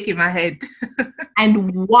now, I'm shaking my head.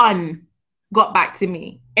 And 1 got back to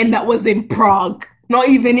me, and that was in Prague, not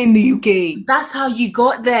even in the UK. That's how you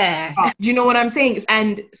got there. Do you know what I'm saying?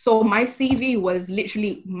 And so my CV was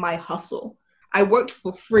literally my hustle. I worked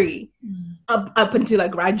for free up until I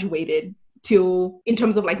graduated, in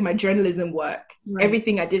terms of like my journalism work. Right.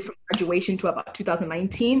 Everything I did from graduation to about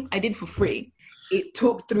 2019, I did for free. It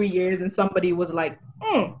took 3 years, and somebody was like,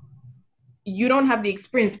 you don't have the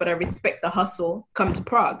experience, but I respect the hustle. Come to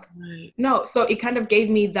Prague. Right. No, so it kind of gave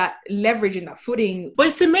me that leverage and that footing. But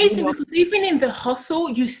it's amazing, because even in the hustle,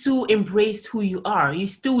 you still embraced who you are. You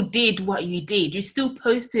still did what you did. You still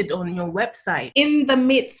posted on your website. In the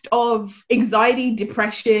midst of anxiety,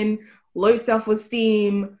 depression, low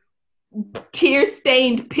self-esteem,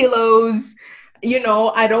 tear-stained pillows, you know,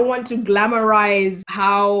 I don't want to glamorize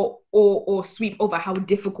how or sweep over how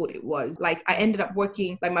difficult it was. Like, I ended up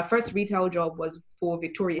working, like, my first retail job was for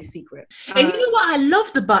Victoria's Secret. And you know what I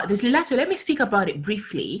loved about this, Lilatu? Let me speak about it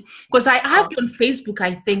briefly, because I have you on Facebook,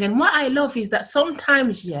 I think. And what I love is that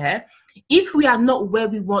sometimes, if we are not where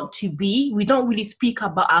we want to be, we don't really speak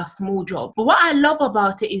about our small job. But what I love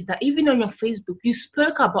about it is that even on your Facebook, you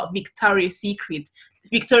spoke about Victoria's Secret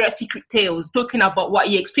tales, talking about what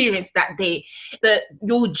you experienced that day,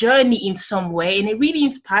 your journey in some way. And it really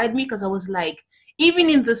inspired me, because I was like, even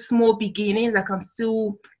in the small beginnings, I can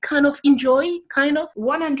still kind of enjoy,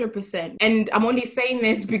 100%. And I'm only saying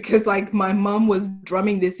this because, like, my mom was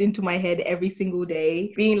drumming this into my head every single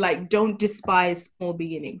day, being like, don't despise small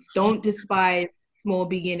beginnings. Don't despise small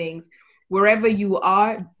beginnings. Wherever you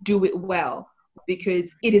are, do it well.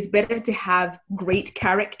 because it is better to have great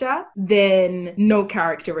character than no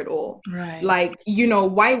character at all. Right. Like,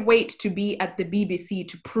 why wait to be at the BBC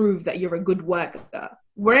to prove that you're a good worker?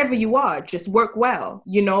 Wherever you are, just work well.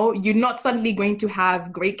 You're not suddenly going to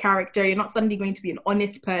have great character. You're not suddenly going to be an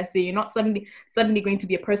honest person. You're not suddenly going to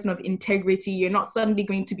be a person of integrity. You're not suddenly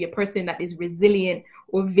going to be a person that is resilient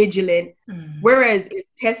or vigilant. Whereas if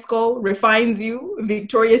Tesco refines you,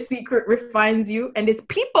 Victoria's Secret refines you, and it's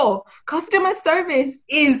people. Customer service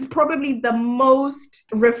is probably the most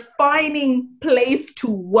refining place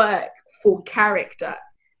to work for character.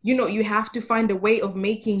 You have to find a way of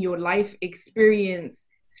making your life experience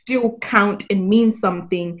still count and mean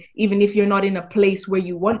something, even if you're not in a place where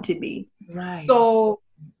you want to be. Right. So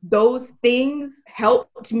those things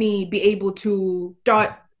helped me be able to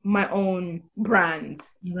start my own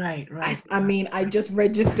brands. Right. I just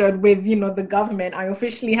registered with, the government. I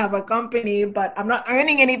officially have a company, but I'm not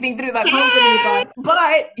earning anything through that company.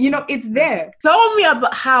 But it's there. Tell me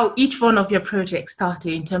about how each one of your projects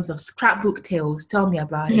started in terms of Scrapbook Tales. Tell me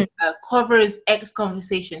about it. Covers X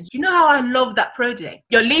Conversations. You know how I love that project?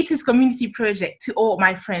 Your latest community project to all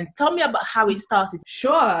my friends. Tell me about how it started.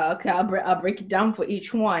 Sure. Okay, I'll break it down for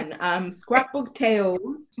each one. Scrapbook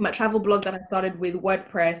Tales, my travel blog that I started with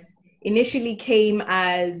WordPress, initially came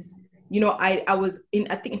as, I was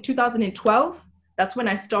I think in 2012, that's when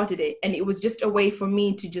I started it. And it was just a way for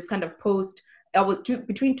me to just kind of post.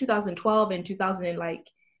 Between 2012 and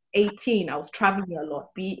 2018, I was traveling a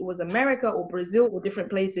lot, be it was America or Brazil or different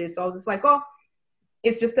places. So I was just like,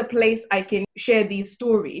 it's just a place I can share these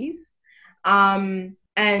stories. And,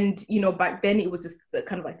 back then it was just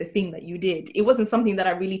kind of like the thing that you did. It wasn't something that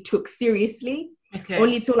I really took seriously. Okay.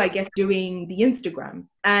 Only till I guess doing the Instagram.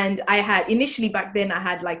 And I had initially back then I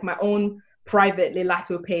had like my own private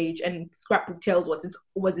Lelato page, and Scrapbook Tales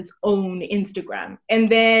was its own Instagram. And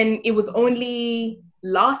then it was only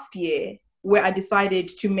last year where I decided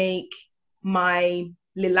to make my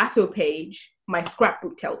Lelato page my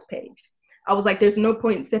Scrapbook Tales page. I was like, there's no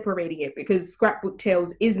point separating it because Scrapbook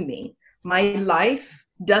Tales is me. My life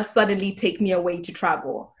does suddenly take me away to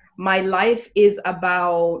travel. My life is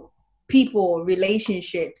about people,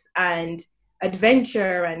 relationships, and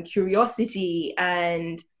adventure and curiosity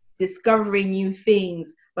and discovering new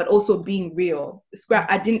things, but also being real.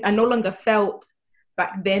 I no longer felt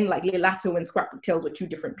back then like Lelato and Scrapbook Tales were two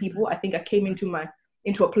different people. I think I came into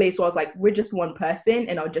a place where I was like, we're just one person,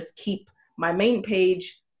 and I'll just keep my main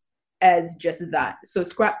page as just that. So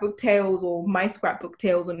Scrapbook Tales, or my Scrapbook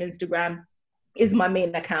Tales on Instagram, is my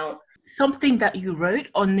main account. Something that you wrote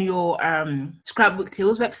on your Scrapbook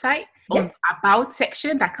Tales website, on about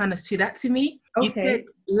section, that kind of stood out to me. Okay. You said,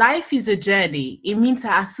 life is a journey. It means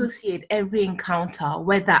I associate every encounter,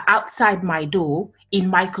 whether outside my door, in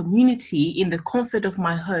my community, in the comfort of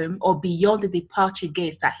my home, or beyond the departure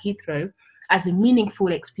gates at Heathrow, as a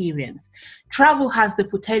meaningful experience. Travel has the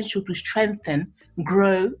potential to strengthen,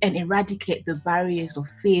 grow, and eradicate the barriers of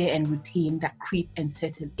fear and routine that creep and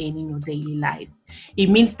settle in your daily life. It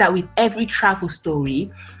means that with every travel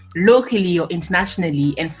story, locally or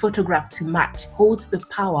internationally, and photographed to match, holds the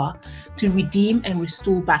power to redeem and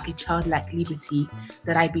restore back a childlike liberty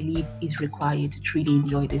that I believe is required to truly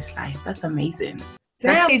enjoy this life. That's amazing.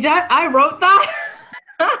 Damn, I wrote that.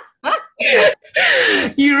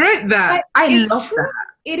 You wrote that. I love that.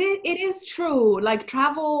 It is true. Like,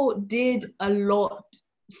 travel did a lot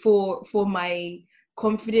for my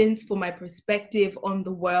confidence, for my perspective on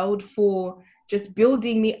the world, for just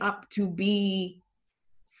building me up to be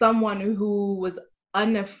someone who was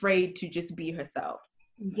unafraid to just be herself.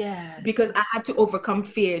 Yes. Because I had to overcome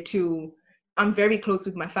fear too. I'm very close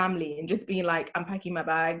with my family, and just being like, I'm packing my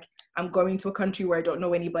bag, I'm going to a country where I don't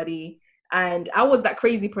know anybody. And I was that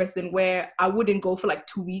crazy person where I wouldn't go for like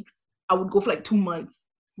 2 weeks. I would go for like 2 months.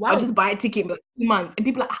 Wow. I'll just buy a ticket for like 2 months. And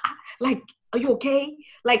people are like, are you okay?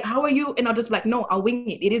 Like, how are you? And I'll just be like, no, I'll wing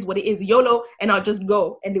it. It is what it is. YOLO. And I'll just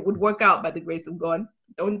go. And it would work out by the grace of God.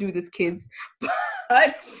 Don't do this, kids.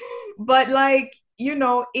 But like,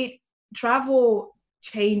 travel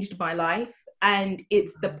changed my life. And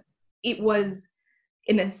it was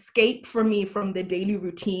an escape for me from the daily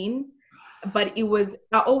routine. But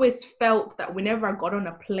I always felt that whenever I got on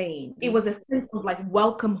a plane, it was a sense of like,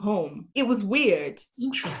 welcome home. It was weird.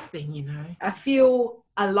 Interesting, I feel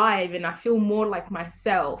alive and I feel more like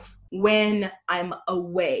myself when I'm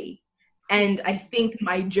away. And I think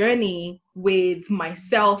my journey with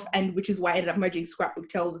myself, and which is why I ended up merging Scrapbook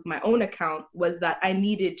Tales with my own account, was that I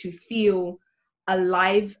needed to feel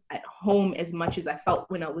alive at home as much as I felt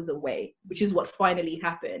when I was away, which is what finally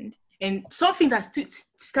happened. And something that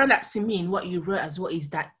stand out to me in what you wrote as well is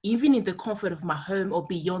that even in the comfort of my home or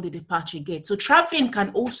beyond the departure gate. So traveling can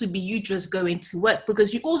also be you just going to work,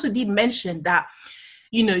 because you also did mention that,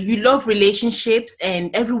 you know, you love relationships and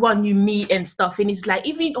everyone you meet and stuff. And it's like,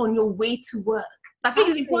 even on your way to work, I think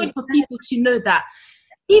it's important for people to know that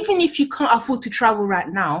even if you can't afford to travel right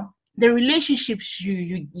now, the relationships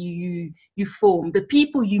you form, the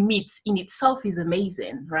people you meet in itself is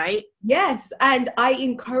amazing, right? Yes, and I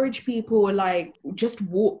encourage people, like, just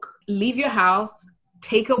walk, leave your house,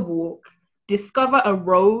 take a walk, discover a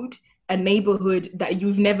road, a neighborhood that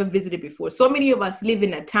you've never visited before. So many of us live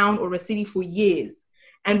in a town or a city for years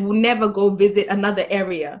and will never go visit another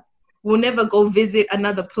area. We'll never go visit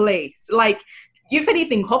another place. Like, if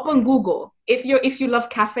anything, hop on Google. If you love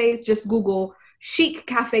cafes, just Google chic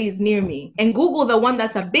cafes near me and Google the one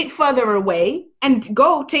that's a bit further away and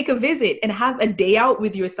go take a visit and have a day out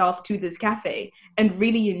with yourself to this cafe and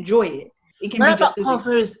really enjoy it. It can What be about just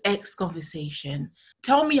Cover's X conversation?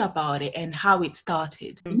 Tell me about it and how it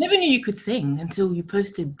started. I never knew you could sing until you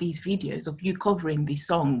posted these videos of you covering these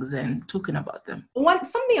songs and talking about them.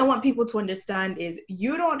 Something I want people to understand is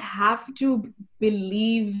you don't have to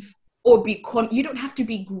believe or you don't have to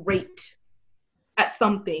be great at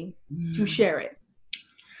something to share it.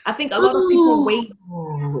 I think a lot of people wait.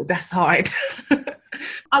 Oh, that's hard.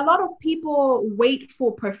 A lot of people wait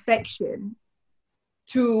for perfection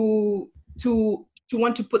to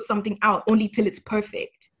want to put something out only till it's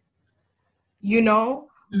perfect, you know?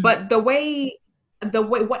 But the way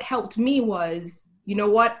what helped me was, you know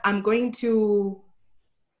what, I'm going to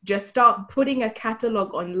just start putting a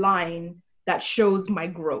catalog online that shows my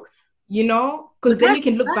growth, you know? Because then you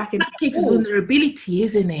can look back and that takes vulnerability,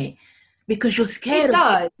 isn't it? Because you're scared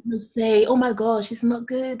to say, oh my gosh, it's not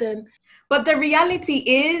good. But the reality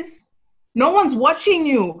is, no one's watching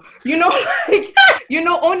you, you know, like, you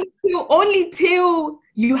know, only till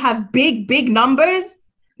you have big numbers,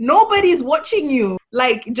 nobody's watching you.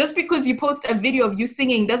 Like, just because you post a video of you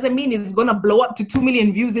singing doesn't mean it's gonna blow up to 2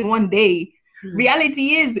 million views in one day.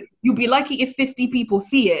 Reality is, you'll be lucky if 50 people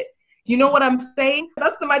see it. You know what I'm saying?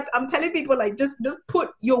 I'm telling people, like, just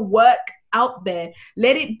put your work out there.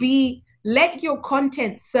 Let your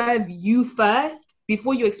content serve you first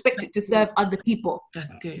before you expect it to serve other people.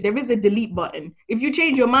 That's good. There is a delete button. If you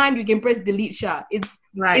change your mind, you can press delete shot.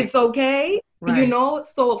 It's okay. Right. You know,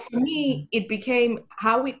 so for me, it became,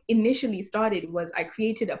 how it initially started was I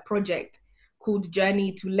created a project called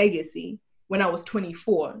Journey to Legacy when I was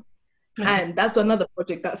 24. Okay. And that's another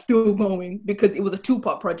project that's still going because it was a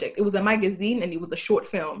 2-part project. It was a magazine and it was a short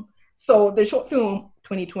film. So the short film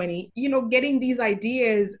 2020, you know, getting these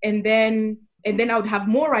ideas and then I would have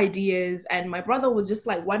more ideas. And my brother was just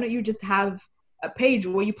like, why don't you just have a page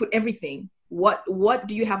where you put everything? What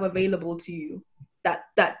do you have available to you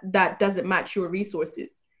that doesn't match your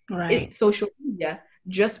resources? Right. It's social media.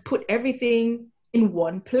 Just put everything in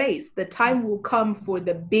one place. The time will come for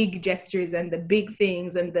the big gestures and the big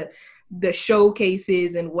things and the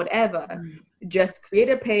showcases and whatever. Just create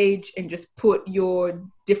a page and just put your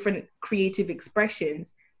different creative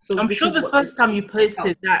expressions. So I'm sure the first time you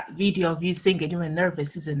posted that video of you singing, you were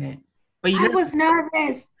nervous, isn't it? I was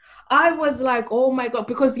nervous. I was like, oh my God,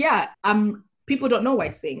 because people don't know I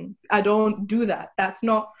sing. I don't do that. That's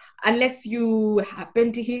not, unless you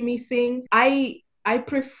happen to hear me sing. I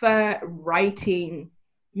prefer writing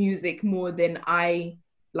music more than I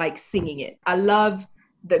like singing it. I love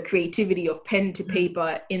the creativity of pen to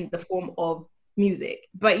paper in the form of music.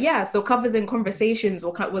 But yeah, so Covers and Conversations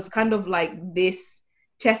was kind of like this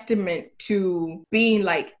testament to being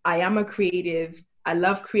like, I am a creative. I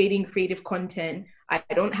love creating creative content. I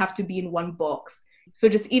don't have to be in one box. So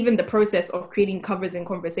just even the process of creating Covers and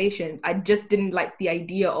Conversations, I just didn't like the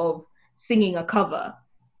idea of singing a cover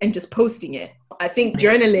and just posting it. I think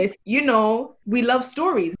journalists, you know, we love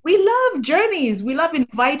stories. We love journeys. We love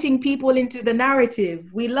inviting people into the narrative.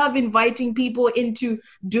 We love inviting people into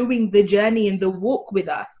doing the journey and the walk with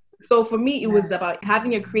us. So for me, it was about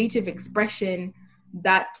having a creative expression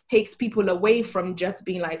that takes people away from just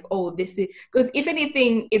being like, oh, this is, because if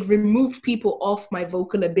anything, it removed people off my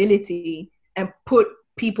vocal ability and put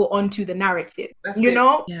people onto the narrative. You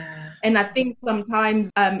know? Yeah. And I think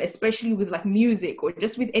sometimes, especially with like music or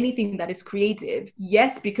just with anything that is creative,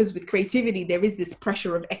 yes, because with creativity, there is this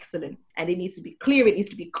pressure of excellence and it needs to be clear, it needs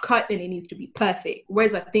to be cut, and it needs to be perfect.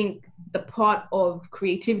 Whereas I think the part of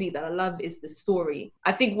creativity that I love is the story.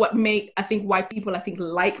 I think why people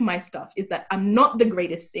like my stuff is that I'm not the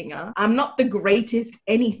greatest singer. I'm not the greatest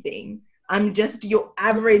anything. I'm just your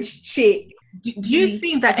average chick Do you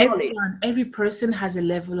think that every person has a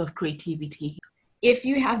level of creativity? If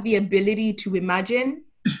you have the ability to imagine,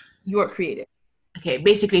 you're creative. Okay,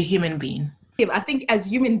 basically a human being. I think as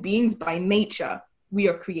human beings by nature, we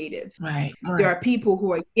are creative. Right. There are people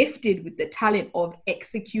who are gifted with the talent of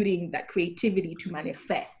executing that creativity to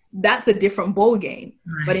manifest. That's a different ball game.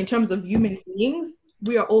 Right. But in terms of human beings,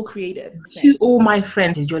 we are all creative. To all my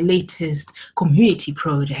friends, your latest community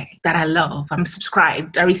project that I love. I'm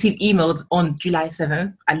subscribed. I received emails on July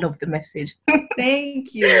 7th. I love the message.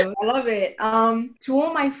 Thank you. I love it. To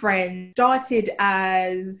all my friends, started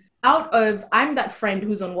as I'm that friend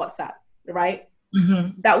who's on WhatsApp, right?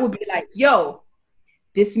 Mm-hmm. That would be like, yo,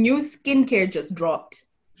 this new skincare just dropped.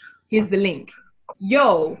 Here's the link.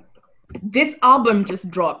 Yo, this album just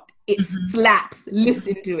dropped. It slaps.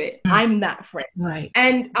 Listen to it. I'm that friend. Right.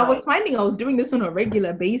 And I was finding I was doing this on a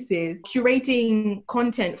regular basis, curating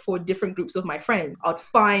content for different groups of my friends. I'd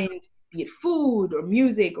find, be it food or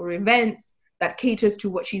music or events that caters to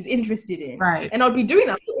what she's interested in. Right. And I'd be doing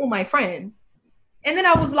that for all my friends. And then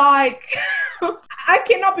I was like, I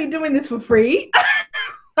cannot be doing this for free.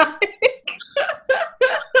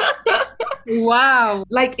 Wow.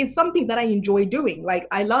 Like, it's something that I enjoy doing. Like,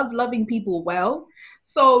 I love loving people well.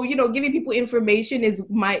 So, giving people information is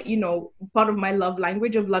my, part of my love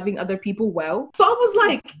language of loving other people well. So I was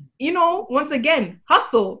like, once again,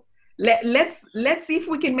 hustle. Let's see if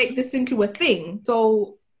we can make this into a thing.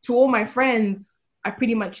 So to all my friends, I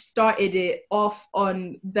pretty much started it off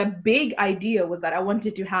on the big idea was that I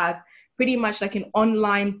wanted to have pretty much like an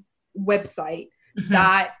online website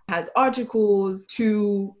that has articles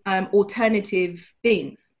to alternative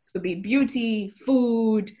things. So be it beauty,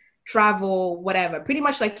 food, travel, whatever. Pretty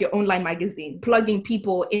much like your online magazine, plugging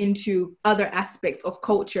people into other aspects of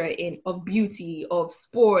culture, of beauty, of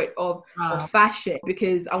sport, of fashion,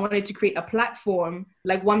 because I wanted to create a platform.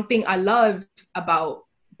 Like, one thing I love about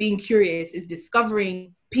being curious is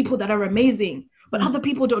discovering people that are amazing, but other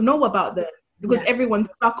people don't know about them because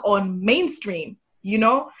everyone's stuck on mainstream. And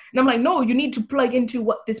I'm like, no, you need to plug into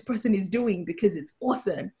what this person is doing because it's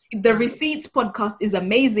awesome. The Receipts podcast is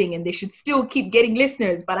amazing and they should still keep getting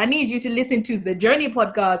listeners, but I need you to listen to the Journey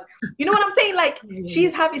podcast. You know what I'm saying? Like,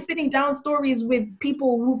 she's sitting down stories with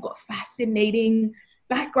people who've got fascinating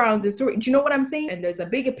backgrounds and stories. Do you know what I'm saying? And there's a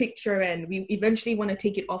bigger picture and we eventually want to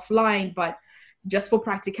take it offline, but just for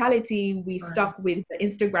practicality, we stuck with the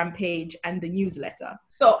Instagram page and the newsletter.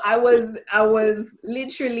 So I was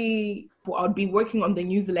literally, I'd be working on the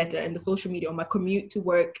newsletter and the social media on my commute to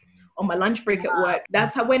work, on my lunch break at work.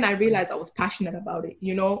 That's when I realized I was passionate about it,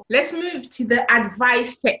 Let's move to the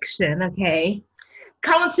advice section, okay?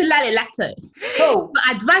 Councillor Lelato. Oh,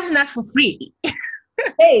 you're advising us for free.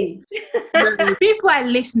 Hey. People are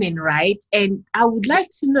listening, right? And I would like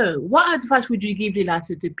to know, what advice would you give,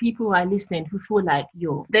 Lelato, to people who are listening who feel like,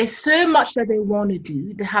 there's so much that they want to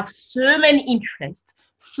do. They have so many interests,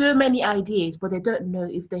 so many ideas, but they don't know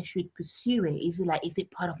if they should pursue it. Is it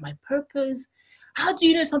part of my purpose? How do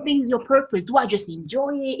you know something is your purpose? Do I just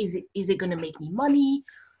enjoy it? Is it going to make me money?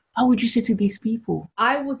 How would you say to these people?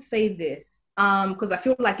 I would say this. Because I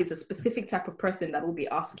feel like it's a specific type of person that will be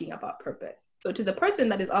asking about purpose. So to the person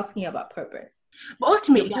that is asking about purpose. But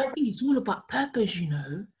ultimately, I think it's all about purpose,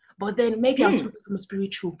 But then maybe I'm talking from a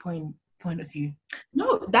spiritual point of view.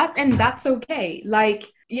 No, that's okay.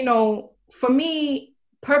 Like, for me,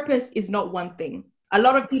 purpose is not one thing. A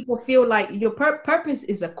lot of people feel like your purpose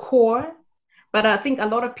is a core, but I think a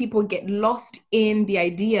lot of people get lost in the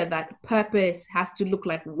idea that purpose has to look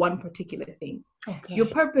like one particular thing. Okay. Your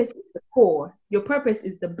purpose is the core. Your purpose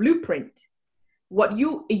is the blueprint. What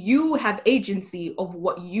you have agency of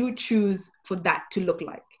what you choose for that to look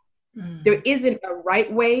like. There isn't a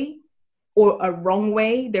right way or a wrong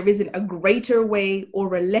way. There isn't a greater way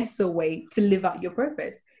or a lesser way to live out your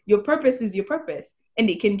purpose. Your purpose is your purpose, and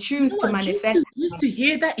it can choose to manifest. Just to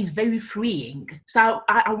hear that is very freeing. So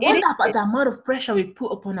I wonder about the amount of pressure we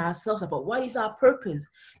put upon ourselves about what is our purpose.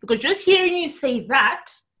 Because just hearing you say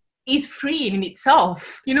that is freeing in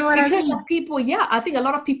itself. You know what I mean? I think a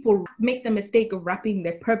lot of people make the mistake of wrapping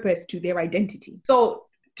their purpose to their identity. So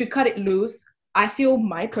to cut it loose, I feel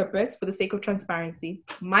my purpose, for the sake of transparency,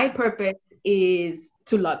 my purpose is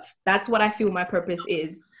to love. That's what I feel my purpose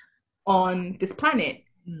is on this planet,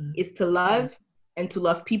 is to love and to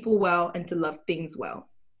love people well and to love things well.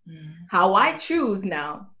 How I choose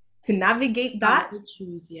now to navigate that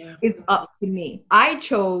is up to me. I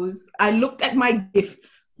looked at my gifts.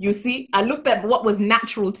 You see, I looked at what was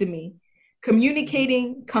natural to me.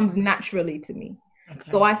 Communicating comes naturally to me. Okay.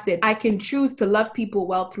 So I said, I can choose to love people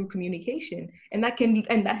well through communication. And that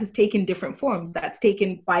has taken different forms. That's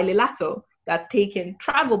taken by Lelato. That's taken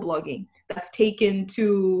travel blogging. That's taken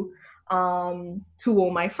to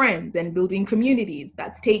all my friends and building communities.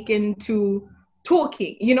 That's taken to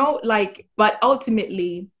talking, like, but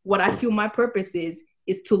ultimately what I feel my purpose is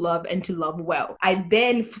to love and to love well.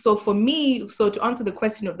 So for me, to answer the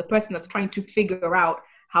question of the person that's trying to figure out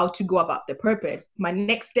how to go about the purpose, my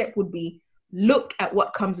next step would be look at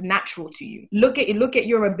what comes natural to you. Look at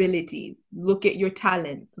your abilities, look at your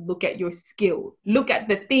talents, look at your skills, look at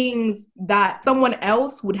the things that someone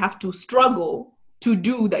else would have to struggle to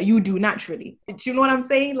do that you do naturally. Do you know what I'm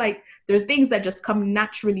saying? Like, there are things that just come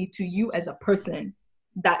naturally to you as a person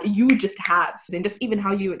that you just have, and just even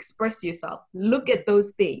how you express yourself. Look at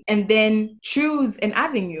those things and then choose an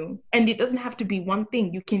avenue. And it doesn't have to be one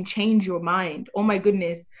thing. You can change your mind. Oh my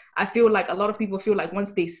goodness. I feel like a lot of people feel like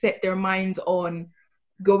once they set their minds on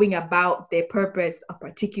going about their purpose a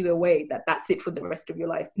particular way, that's it for the rest of your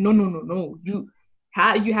life. No. You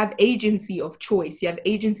have agency of choice. You have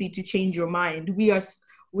agency to change your mind. We are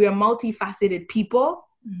multifaceted people.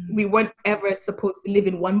 We weren't ever supposed to live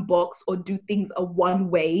in one box or do things a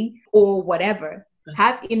one way or whatever.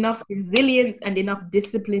 Have enough resilience and enough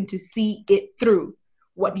discipline to see it through,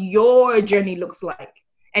 what your journey looks like.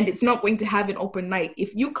 And it's not going to happen overnight.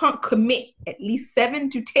 If you can't commit at least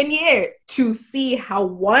 7 to 10 years to see how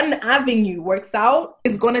one avenue works out,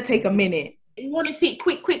 it's going to take a minute. You want to see it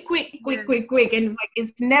quick. And it's like,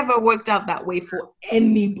 it's never worked out that way for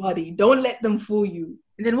anybody. Don't let them fool you.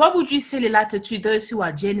 And then what would you say, Lilata, to those who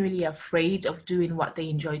are genuinely afraid of doing what they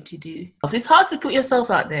enjoy to do? It's hard to put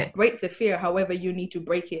yourself out there. Break the fear, however you need to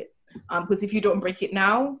break it. Because if you don't break it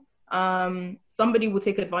now, somebody will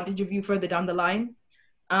take advantage of you further down the line.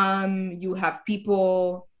 You have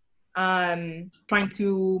people trying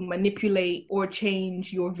to manipulate or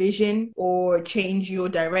change your vision or change your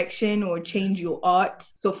direction or change your art.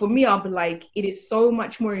 So for me, I'll be like, it is so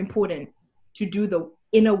much more important to do the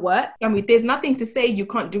inner work. I mean, there's nothing to say you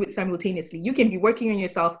can't do it simultaneously. You can be working on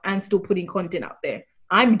yourself and still putting content out there.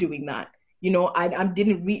 I'm doing that. I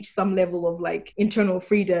didn't reach some level of like internal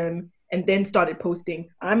freedom and then started posting.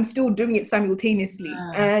 I'm still doing it simultaneously.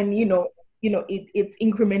 And, it's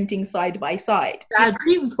incrementing side by side. I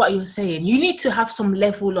agree with what you're saying. You need to have some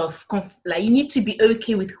level of, you need to be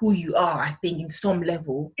okay with who you are, I think, in some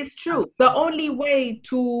level. It's true. The only way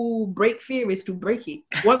to break fear is to break it.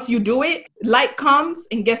 Once you do it, light comes,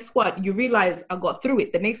 and guess what? You realize I got through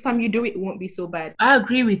it. The next time you do it, it won't be so bad. I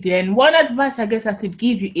agree with you. And one advice I guess I could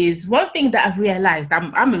give you is, one thing that I've realized,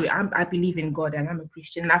 I believe in God and I'm a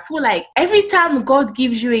Christian. And I feel like every time God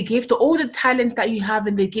gives you a gift, or all the talents that you have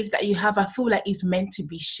and the gifts that you have, I feel like it's meant to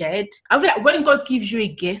be shared. I feel like when God gives you a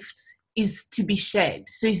gift, is to be shared.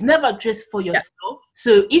 So it's never just for yourself. Yeah.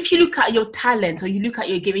 So if you look at your talent or you look at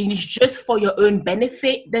your giving, it's just for your own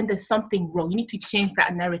benefit, then there's something wrong. You need to change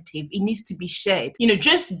that narrative. It needs to be shared.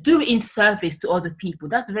 Just do it in service to other people.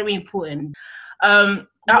 That's very important. I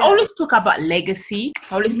always talk about legacy.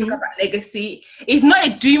 It's not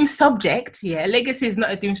a doom subject. Yeah, legacy is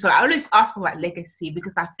not a doom subject. I always ask about legacy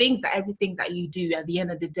because I think that everything that you do at the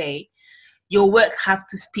end of the day, your work have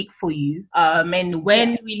to speak for you. And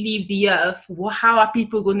when we leave the earth, how are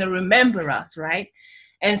people going to remember us, right?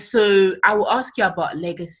 And so I will ask you about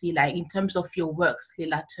legacy, like in terms of your works,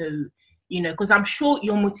 Lilata, because I'm sure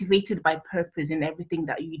you're motivated by purpose in everything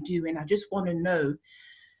that you do. And I just want to know,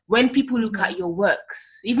 when people look at your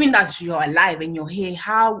works, even as you're alive and you're here,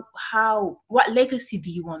 what legacy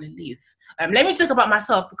do you want to leave? Let me talk about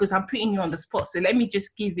myself because I'm putting you on the spot. So let me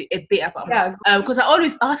just give it a bit about myself. Because I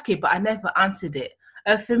always ask it, but I never answered it.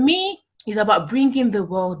 For me, it's about bringing the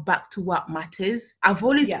world back to what matters. I've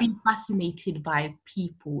always been fascinated by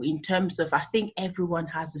people in terms of, I think everyone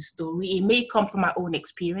has a story. It may come from my own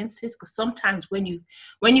experiences, because sometimes when you've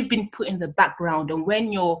been put in the background and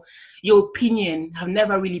when your opinion have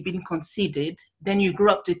never really been considered, then you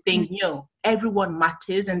grow up to think, everyone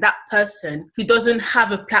matters. And that person who doesn't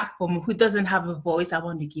have a platform, who doesn't have a voice, I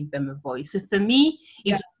want to give them a voice. So for me,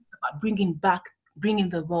 it's about bringing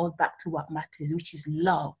the world back to what matters, which is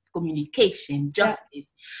love, communication,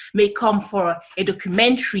 justice. May come for a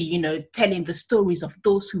documentary, telling the stories of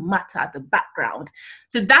those who matter at the background.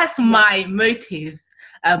 So that's my motive.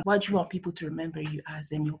 What do you want people to remember you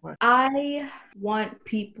as in your work? I want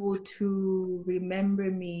people to remember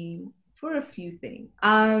me for a few things.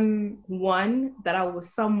 One, that I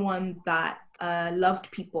was someone that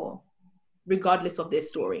loved people regardless of their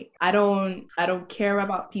story. I don't care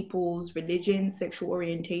about people's religion, sexual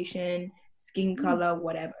orientation, skin color,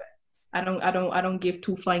 whatever. I don't give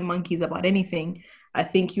two flying monkeys about anything. I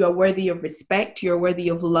think you are worthy of respect. You're worthy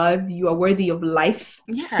of love. You are worthy of life,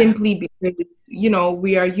 simply because,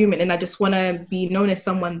 we are human. And I just want to be known as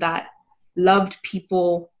someone that loved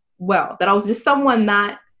people well, that I was just someone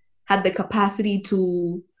that had the capacity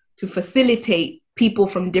to facilitate people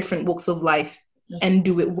from different walks of life and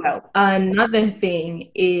do it well. Another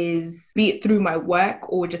thing is, be it through my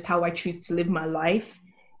work or just how I choose to live my life,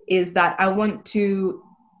 is that I want to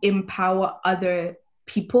empower other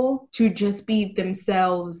people to just be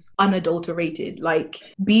themselves unadulterated. Like,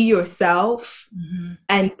 be yourself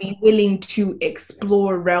and be willing to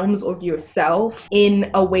explore realms of yourself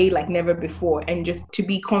in a way like never before, and just to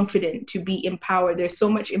be confident, to be empowered. There's so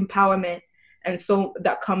much empowerment and so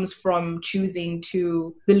that comes from choosing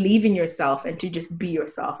to believe in yourself and to just be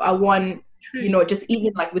yourself. I want, you know, just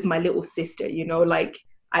even like with my little sister, you know, like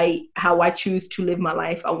how I choose to live my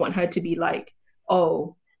life, I want her to be like,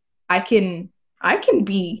 oh, I can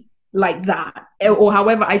be like that, or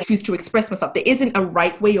however I choose to express myself. There isn't a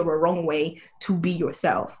right way or a wrong way to be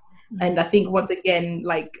yourself. And I think, once again,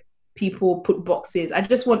 like, people put boxes. I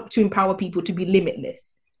just want to empower people to be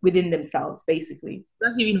limitless within themselves, basically.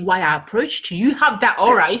 That's even why I approached you. You have that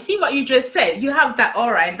aura. You see what you just said? You have that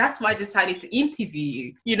aura, and that's why I decided to interview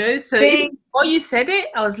you, you know? So before you said it,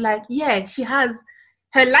 I was like, yeah,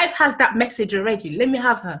 her life has that message already. Let me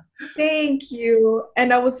have her. Thank you.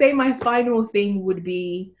 And I would say my final thing would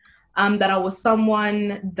be that I was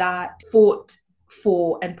someone that fought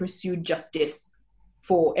for and pursued justice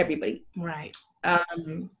for everybody. Right.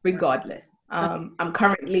 Regardless. I'm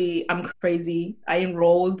crazy. I'm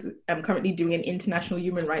currently doing an international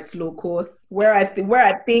human rights law course where I think,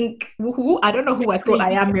 I don't know who I thought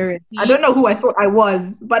I am, Miriam. I don't know who I thought I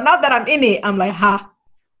was, but now that I'm in it, I'm like, ha.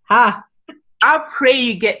 I pray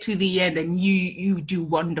you get to the end and you do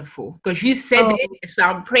wonderful, because you said it, so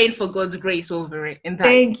I'm praying for God's grace over it. And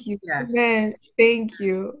thank you, yes. Man, thank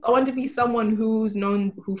you. I want to be someone who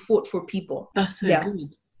fought for people. That's so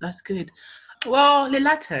good. That's good. Well,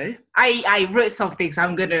 Lelato, I wrote some things.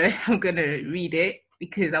 I'm gonna read it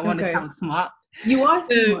because I want to sound smart. You are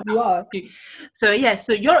smart. You are. So yeah,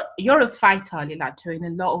 so you're a fighter, Lelato, in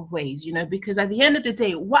a lot of ways, you know, because at the end of the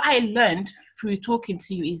day, what I learned through talking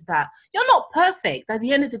to you is that you're not perfect. At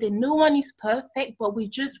the end of the day, no one is perfect, but we're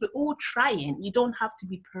all trying. You don't have to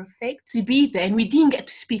be perfect to be there. And we didn't get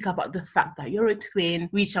to speak about the fact that you're a twin,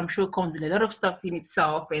 which I'm sure comes with a lot of stuff in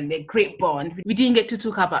itself and a great bond. We didn't get to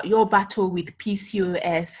talk about your battle with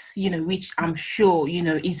PCOS, you know, which I'm sure, you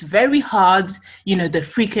know, is very hard, you know, the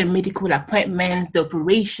frequent medical appointments, the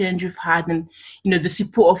operations you've had, and, you know, the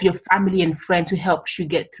support of your family and friends who helps you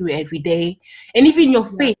get through every day. And even your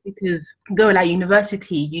faith, because girl, at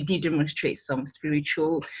university, you did demonstrate some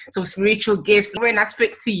spiritual gifts. When I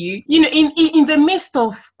spoke to you, you know, in the midst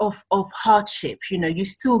of hardships, you know, you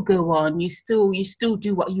still go on, you still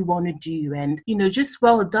do what you want to do, and, you know, just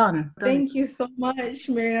well done. Thank you so much,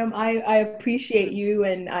 Miriam. I appreciate you,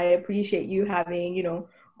 and I appreciate you having, you know,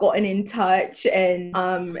 gotten in touch, and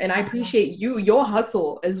I appreciate your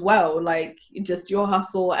hustle as well, like just your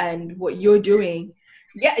hustle and what you're doing.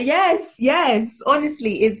 Yeah, yes.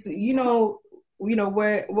 Honestly, it's, you know,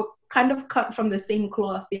 we're kind of cut from the same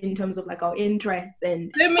cloth in terms of like our interests,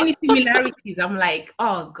 and so many similarities. I'm like,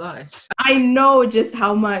 oh gosh. I know just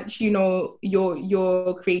how much, you know,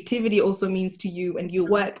 your creativity also means to you, and your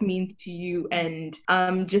work means to you, and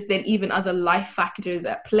just then even other life factors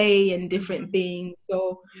at play and different things.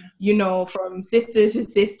 So, you know, from sister to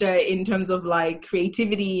sister in terms of like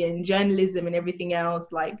creativity and journalism and everything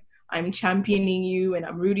else, like, I'm championing you and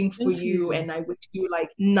I'm rooting for you, and I wish you like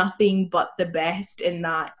nothing but the best, and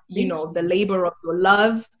that, you know, the labor of your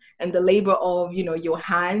love and the labor of, you know, your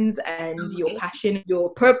hands and your passion,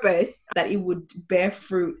 your purpose, that it would bear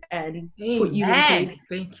fruit and put you in place.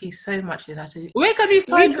 Thank you so much, Lelato. Where can we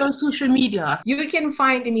find you on social media? You can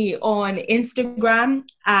find me on Instagram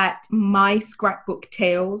at My Scrapbook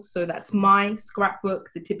Tales. So that's My Scrapbook,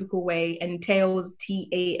 the typical way, and Tales,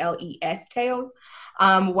 Tales, Tales.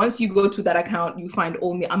 Once you go to that account, you find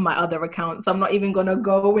all me on my other accounts. So I'm not even gonna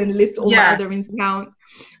go and list all my other accounts,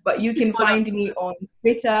 but you can find me on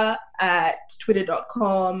Twitter at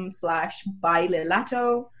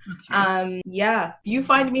twitter.com/bylelato. You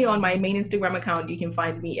find me on my main Instagram account, you can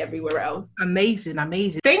find me everywhere else. Amazing.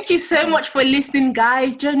 Thank you so much for listening,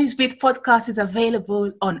 guys. Journeys with Podcast is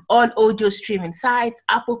available on all audio streaming sites,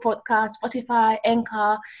 Apple Podcasts, Spotify,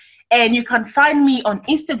 Anchor. And you can find me on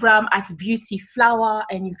Instagram at BeautyFlower,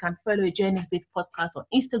 and you can follow Journeys with Podcast on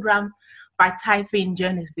Instagram by typing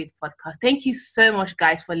Journeys with Podcast. Thank you so much,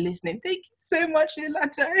 guys, for listening. Thank you so much,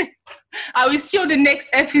 Lelato. I will see you on the next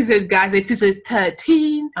episode, guys. Episode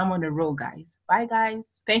 13. I'm on a roll, guys. Bye,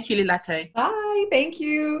 guys. Thank you, Lelato. Bye. Thank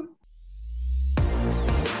you.